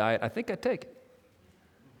ruin my diet, I think I'd take it.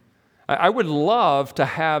 I would love to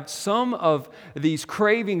have some of these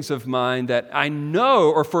cravings of mine that I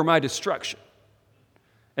know are for my destruction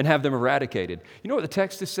and have them eradicated. You know what the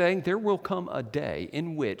text is saying? There will come a day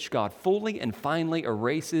in which God fully and finally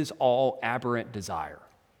erases all aberrant desire.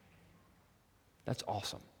 That's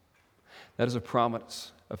awesome. That is a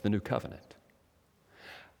promise of the new covenant.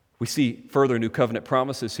 We see further new covenant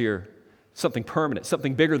promises here, something permanent,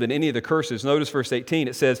 something bigger than any of the curses. Notice verse 18,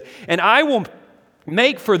 it says, and I will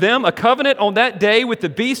make for them a covenant on that day with the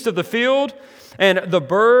beasts of the field and the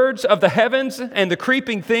birds of the heavens and the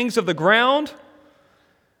creeping things of the ground.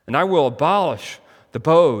 And I will abolish the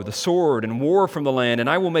bow, the sword, and war from the land, and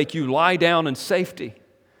I will make you lie down in safety.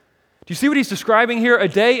 Do you see what he's describing here? A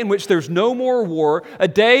day in which there's no more war, a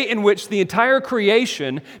day in which the entire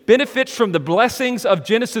creation benefits from the blessings of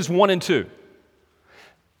Genesis 1 and 2.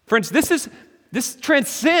 Friends, this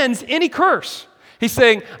transcends any curse. He's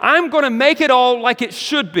saying, I'm going to make it all like it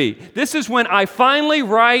should be. This is when I finally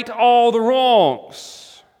right all the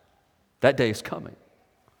wrongs. That day is coming.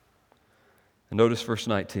 And notice verse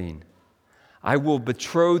 19. I will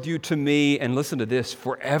betroth you to me, and listen to this,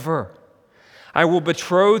 forever. I will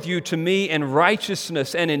betroth you to me in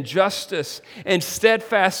righteousness and in justice, in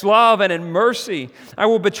steadfast love and in mercy. I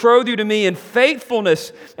will betroth you to me in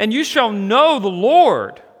faithfulness, and you shall know the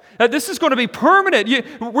Lord. This is going to be permanent.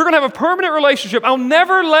 We're going to have a permanent relationship. I'll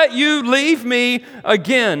never let you leave me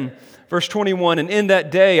again. Verse 21, and in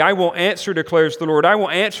that day I will answer, declares the Lord. I will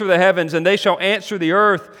answer the heavens, and they shall answer the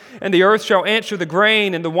earth, and the earth shall answer the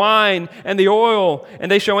grain and the wine and the oil,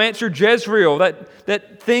 and they shall answer Jezreel,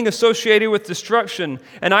 that thing associated with destruction.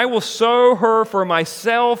 And I will sow her for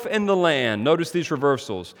myself in the land. Notice these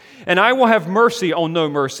reversals. And I will have mercy on no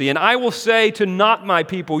mercy, and I will say to not my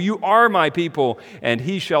people, you are my people, and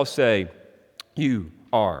he shall say, you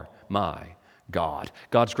are my God.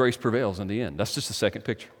 God's grace prevails in the end. That's just the second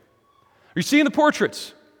picture. Are you seeing the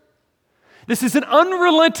portraits? This is an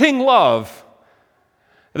unrelenting love.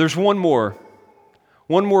 There's one more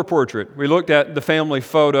portrait. We looked at the family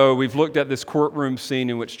photo. We've looked at this courtroom scene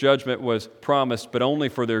in which judgment was promised, but only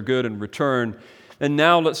for their good in return. And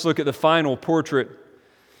now let's look at the final portrait.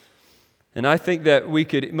 And I think that we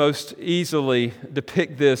could most easily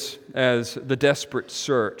depict this as the desperate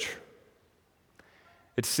search.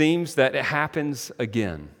 It seems that it happens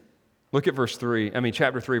again. Look at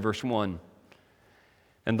chapter 3, verse 1.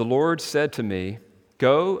 And the Lord said to me,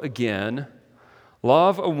 go again,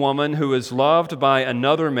 love a woman who is loved by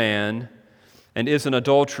another man and is an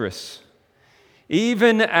adulteress,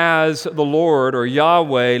 even as the Lord, or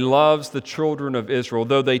Yahweh, loves the children of Israel,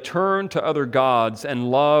 though they turn to other gods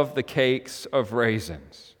and love the cakes of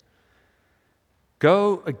raisins.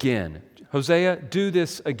 Go again. Hosea, do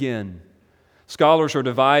this again. Scholars are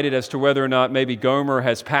divided as to whether or not maybe Gomer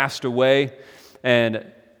has passed away, and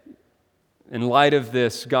in light of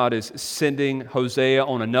this, God is sending Hosea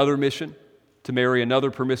on another mission to marry another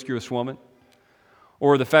promiscuous woman.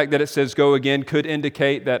 Or the fact that it says go again could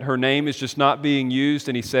indicate that her name is just not being used,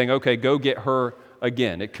 and he's saying, okay, go get her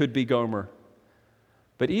again. It could be Gomer.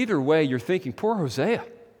 But either way, you're thinking, poor Hosea.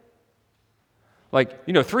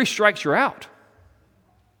 3 strikes, you're out.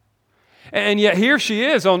 And yet here she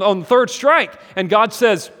is on the third strike, and God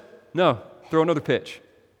says, no, throw another pitch.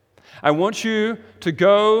 I want you to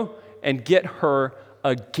go and get her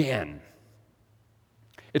again.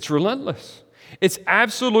 It's relentless. It's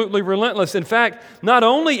absolutely relentless. In fact, not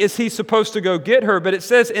only is he supposed to go get her, but it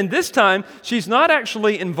says in this time, she's not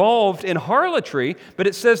actually involved in harlotry, but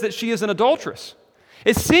it says that she is an adulteress.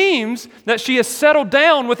 It seems that she has settled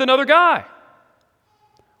down with another guy,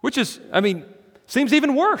 which is, seems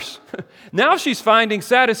even worse. Now she's finding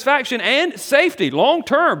satisfaction and safety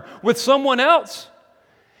long-term with someone else.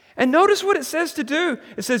 And notice what it says to do.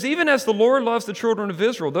 It says, even as the Lord loves the children of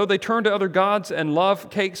Israel, though they turn to other gods and love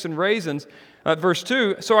cakes and raisins. Verse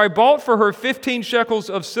 2, so I bought for her 15 shekels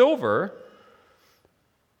of silver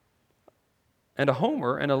and a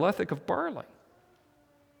homer and a lethek of barley.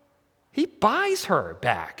 He buys her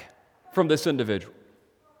back from this individual.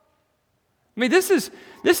 This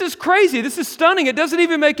is crazy. This is stunning. It doesn't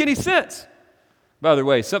even make any sense. By the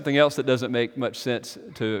way, something else that doesn't make much sense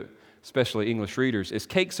to especially English readers is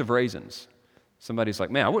cakes of raisins. Somebody's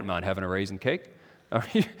like, man, I wouldn't mind having a raisin cake.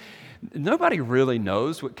 Nobody really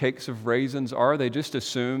knows what cakes of raisins are. They just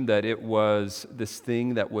assume that it was this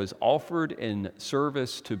thing that was offered in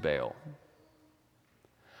service to Baal.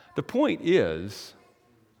 The point is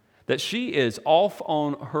that she is off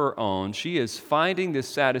on her own. She is finding this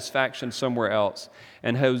satisfaction somewhere else.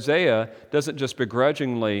 And Hosea doesn't just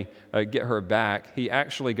begrudgingly get her back. He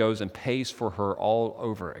actually goes and pays for her all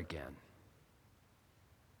over again.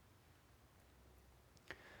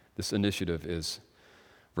 This initiative is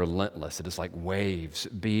relentless. It is like waves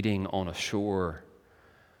beating on a shore.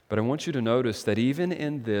 But I want you to notice that even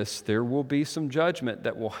in this, there will be some judgment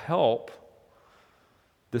that will help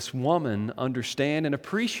this woman understand and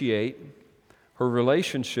appreciate her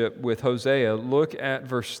relationship with Hosea. Look at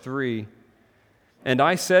verse 3. And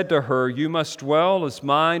I said to her, you must dwell as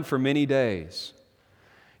mine for many days.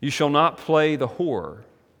 You shall not play the whore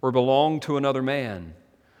or belong to another man.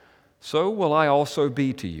 So will I also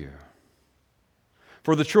be to you.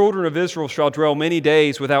 For the children of Israel shall dwell many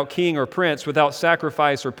days without king or prince, without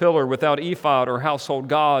sacrifice or pillar, without ephod or household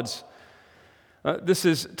gods. This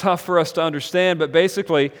is tough for us to understand, but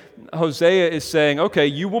basically, Hosea is saying, okay,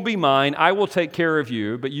 you will be mine, I will take care of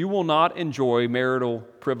you, but you will not enjoy marital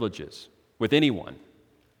privileges with anyone,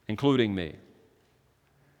 including me.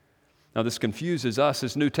 Now, this confuses us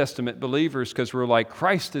as New Testament believers because we're like,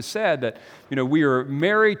 Christ has said that, we are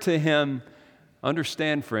married to him.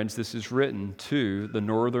 Understand, friends, this is written to the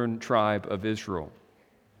northern tribe of Israel.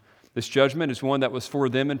 This judgment is one that was for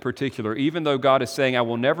them in particular. Even though God is saying, I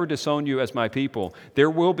will never disown you as my people, there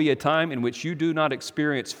will be a time in which you do not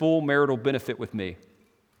experience full marital benefit with me.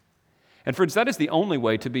 And friends, that is the only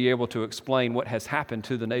way to be able to explain what has happened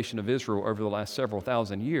to the nation of Israel over the last several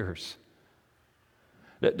thousand years.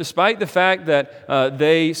 Despite the fact that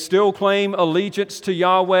they still claim allegiance to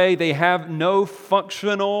Yahweh, they have no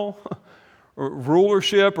functional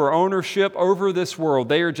rulership or ownership over this world.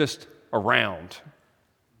 They are just around.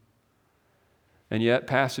 And yet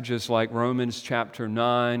passages like Romans chapter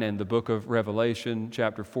 9 and the book of Revelation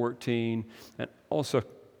chapter 14, and also,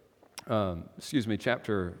 the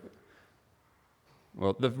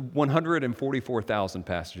 144,000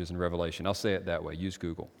 passages in Revelation. I'll say it that way. Use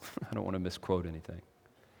Google. I don't want to misquote anything.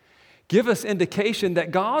 Give us indication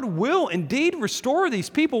that God will indeed restore these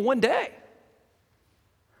people one day.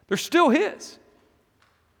 They're still his.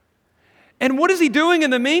 And what is he doing in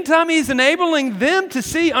the meantime? He's enabling them to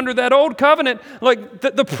see under that old covenant, like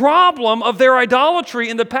the problem of their idolatry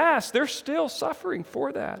in the past. They're still suffering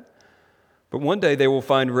for that. But one day they will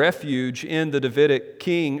find refuge in the Davidic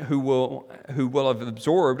king who will have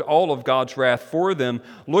absorbed all of God's wrath for them.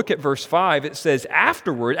 Look at verse 5. It says,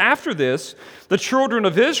 after this, the children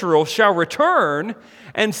of Israel shall return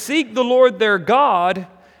and seek the Lord their God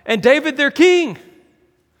and David their king.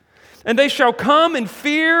 And they shall come in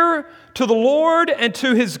fear to the Lord and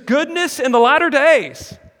to his goodness in the latter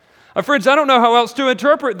days. Friends, I don't know how else to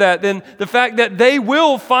interpret that than the fact that they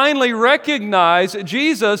will finally recognize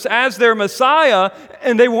Jesus as their Messiah,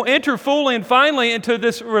 and they will enter fully and finally into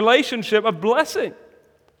this relationship of blessing.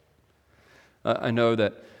 I know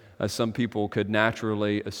that some people could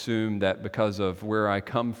naturally assume that because of where I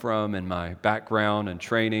come from and my background and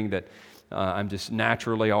training that I'm just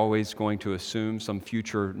naturally always going to assume some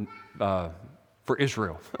future for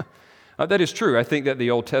Israel. That is true. I think that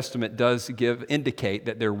the Old Testament does indicate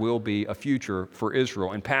that there will be a future for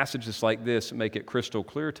Israel, and passages like this make it crystal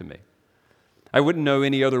clear to me. I wouldn't know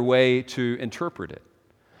any other way to interpret it.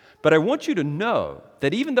 But I want you to know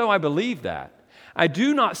that even though I believe that, I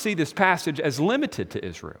do not see this passage as limited to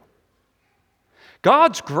Israel.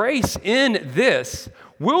 God's grace in this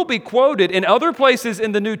will be quoted in other places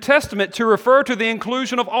in the New Testament to refer to the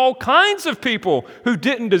inclusion of all kinds of people who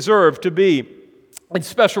didn't deserve to be in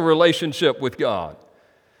special relationship with God.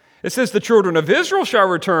 It says, the children of Israel shall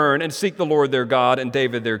return and seek the Lord their God and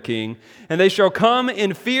David their king, and they shall come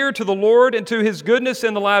in fear to the Lord and to his goodness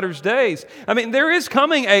in the latter days. I mean, there is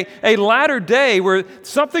coming a latter day where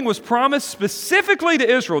something was promised specifically to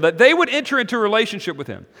Israel, that they would enter into a relationship with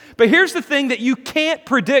him. But here's the thing that you can't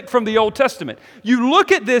predict from the Old Testament. You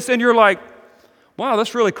look at this and you're like, wow,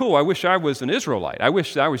 that's really cool. I wish I was an Israelite. I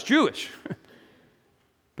wish I was Jewish.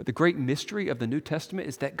 But the great mystery of the New Testament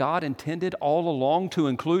is that God intended all along to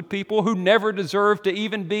include people who never deserved to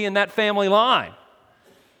even be in that family line.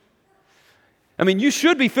 I mean, you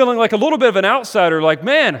should be feeling like a little bit of an outsider, like,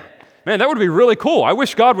 man, that would be really cool. I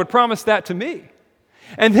wish God would promise that to me.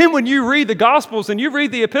 And then when you read the Gospels and you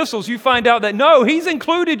read the epistles, you find out that no, he's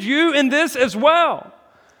included you in this as well.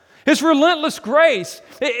 His relentless grace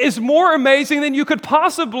is more amazing than you could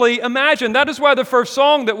possibly imagine. That is why the first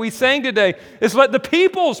song that we sang today is "Let the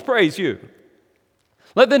peoples praise you.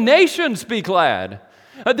 Let the nations be glad."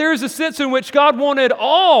 There is a sense in which God wanted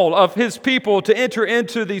all of his people to enter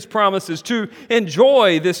into these promises, to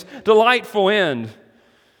enjoy this delightful end.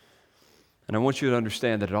 And I want you to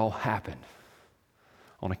understand that it all happened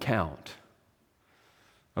on account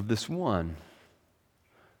of this one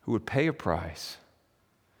who would pay a price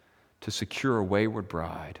to secure a wayward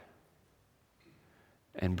bride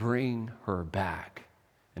and bring her back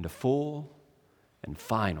into full and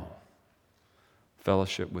final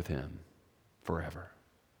fellowship with him forever.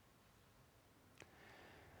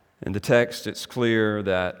 In the text, it's clear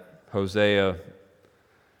that Hosea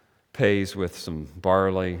pays with some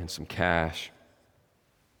barley and some cash.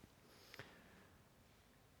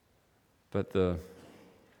 But the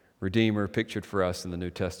Redeemer pictured for us in the New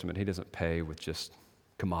Testament, he doesn't pay with just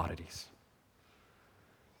commodities.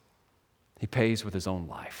 He pays with his own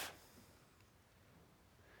life.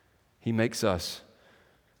 He makes us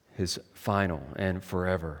his final and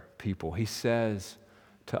forever people. He says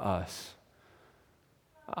to us,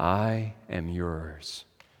 I am yours.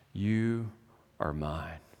 You are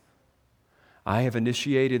mine. I have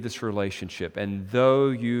initiated this relationship, and though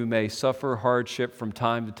you may suffer hardship from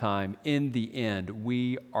time to time, in the end,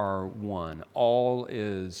 we are one. All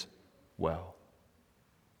is well.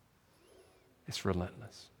 It's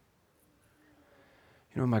relentless.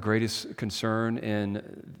 You know, my greatest concern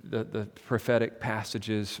in the prophetic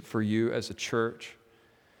passages for you as a church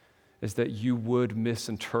is that you would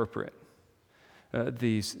misinterpret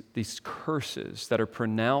these curses that are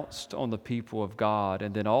pronounced on the people of God,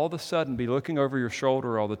 and then all of a sudden be looking over your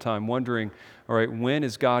shoulder all the time, wondering, all right, when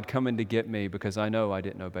is God coming to get me because I know I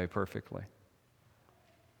didn't obey perfectly?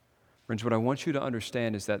 Friends, what I want you to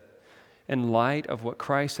understand is that in light of what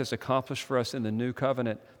Christ has accomplished for us in the new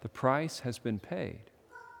covenant, the price has been paid.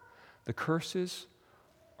 The curses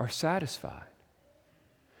are satisfied.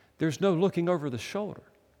 There's no looking over the shoulder.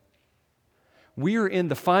 We are in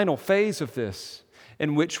the final phase of this,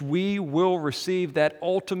 in which we will receive that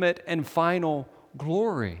ultimate and final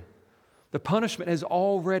glory. The punishment has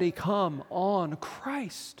already come on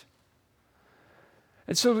Christ.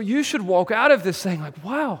 And so you should walk out of this saying like,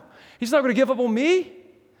 wow, He's not going to give up on me?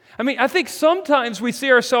 I mean, I think sometimes we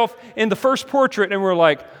see ourselves in the first portrait and we're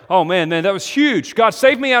like, oh man, that was huge. God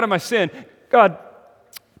saved me out of my sin. God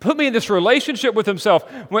put me in this relationship with Himself.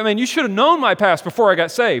 Well, man, you should have known my past before I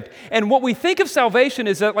got saved. And what we think of salvation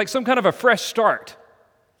is that like some kind of a fresh start.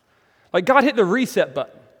 Like God hit the reset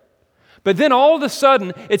button. But then all of a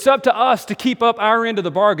sudden, it's up to us to keep up our end of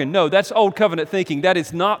the bargain. No, that's old covenant thinking. That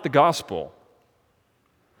is not the gospel.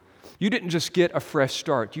 You didn't just get a fresh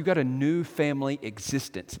start. You got a new family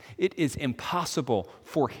existence. It is impossible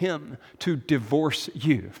for Him to divorce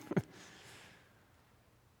you.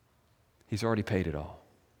 He's already paid it all.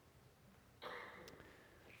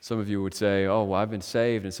 Some of you would say, oh, well, I've been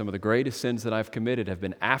saved, and some of the greatest sins that I've committed have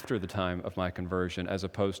been after the time of my conversion as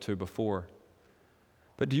opposed to before.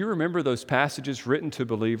 But do you remember those passages written to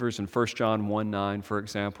believers in 1 John 1:9, for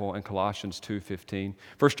example, and Colossians 2:15?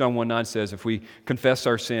 1 John 1:9 says, if we confess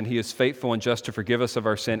our sin, He is faithful and just to forgive us of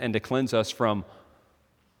our sin and to cleanse us from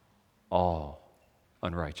all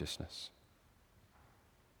unrighteousness.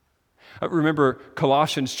 Remember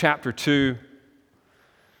Colossians chapter 2.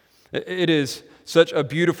 It is such a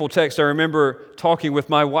beautiful text. I remember talking with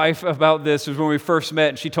my wife about this when we first met,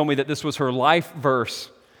 and she told me that this was her life verse.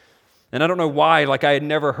 And I don't know why, like I had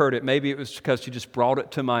never heard it. Maybe it was because she just brought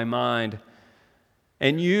it to my mind.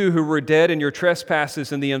 And you who were dead in your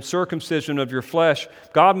trespasses and the uncircumcision of your flesh,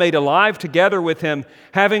 God made alive together with Him,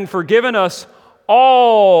 having forgiven us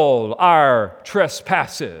all our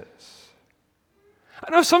trespasses.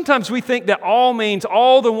 I know sometimes we think that all means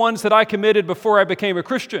all the ones that I committed before I became a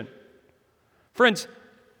Christian. Friends,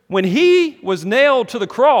 when He was nailed to the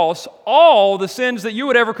cross, all the sins that you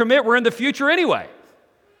would ever commit were in the future anyway.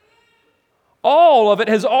 All of it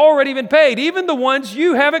has already been paid, even the ones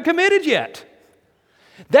you haven't committed yet.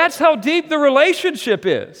 That's how deep the relationship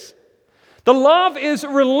is. The love is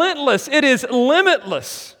relentless. It is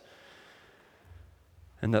limitless.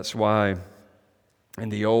 And that's why in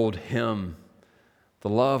the old hymn, the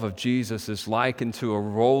love of Jesus is likened to a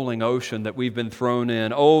rolling ocean that we've been thrown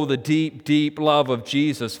in. Oh, the deep, deep love of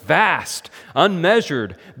Jesus, vast,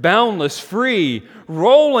 unmeasured, boundless, free,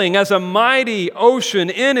 rolling as a mighty ocean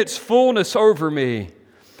in its fullness over me.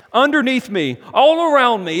 Underneath me, all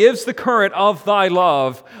around me, is the current of Thy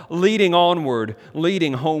love, leading onward,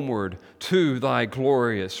 leading homeward to Thy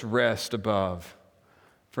glorious rest above.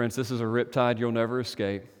 Friends, this is a riptide you'll never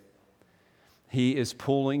escape. He is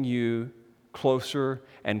pulling you closer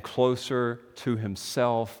and closer to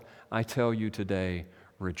Himself. I tell you today,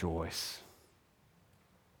 rejoice.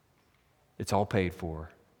 It's all paid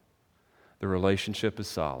for. The relationship is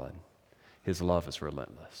solid. His love is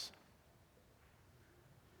relentless.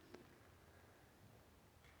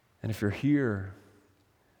 And if you're here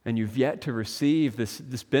and you've yet to receive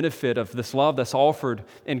this benefit of this love that's offered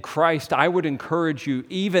in Christ, I would encourage you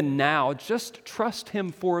even now, just trust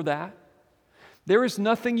Him for that. There is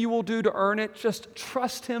nothing you will do to earn it. Just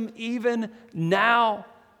trust Him even now.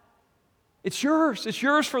 It's yours. It's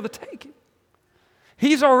yours for the taking.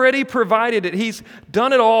 He's already provided it. He's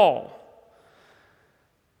done it all.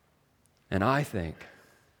 And I think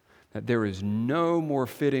that there is no more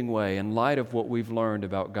fitting way, in light of what we've learned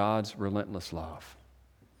about God's relentless love,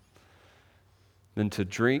 than to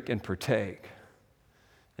drink and partake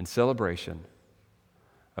in celebration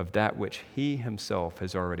of that which He Himself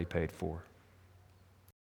has already paid for.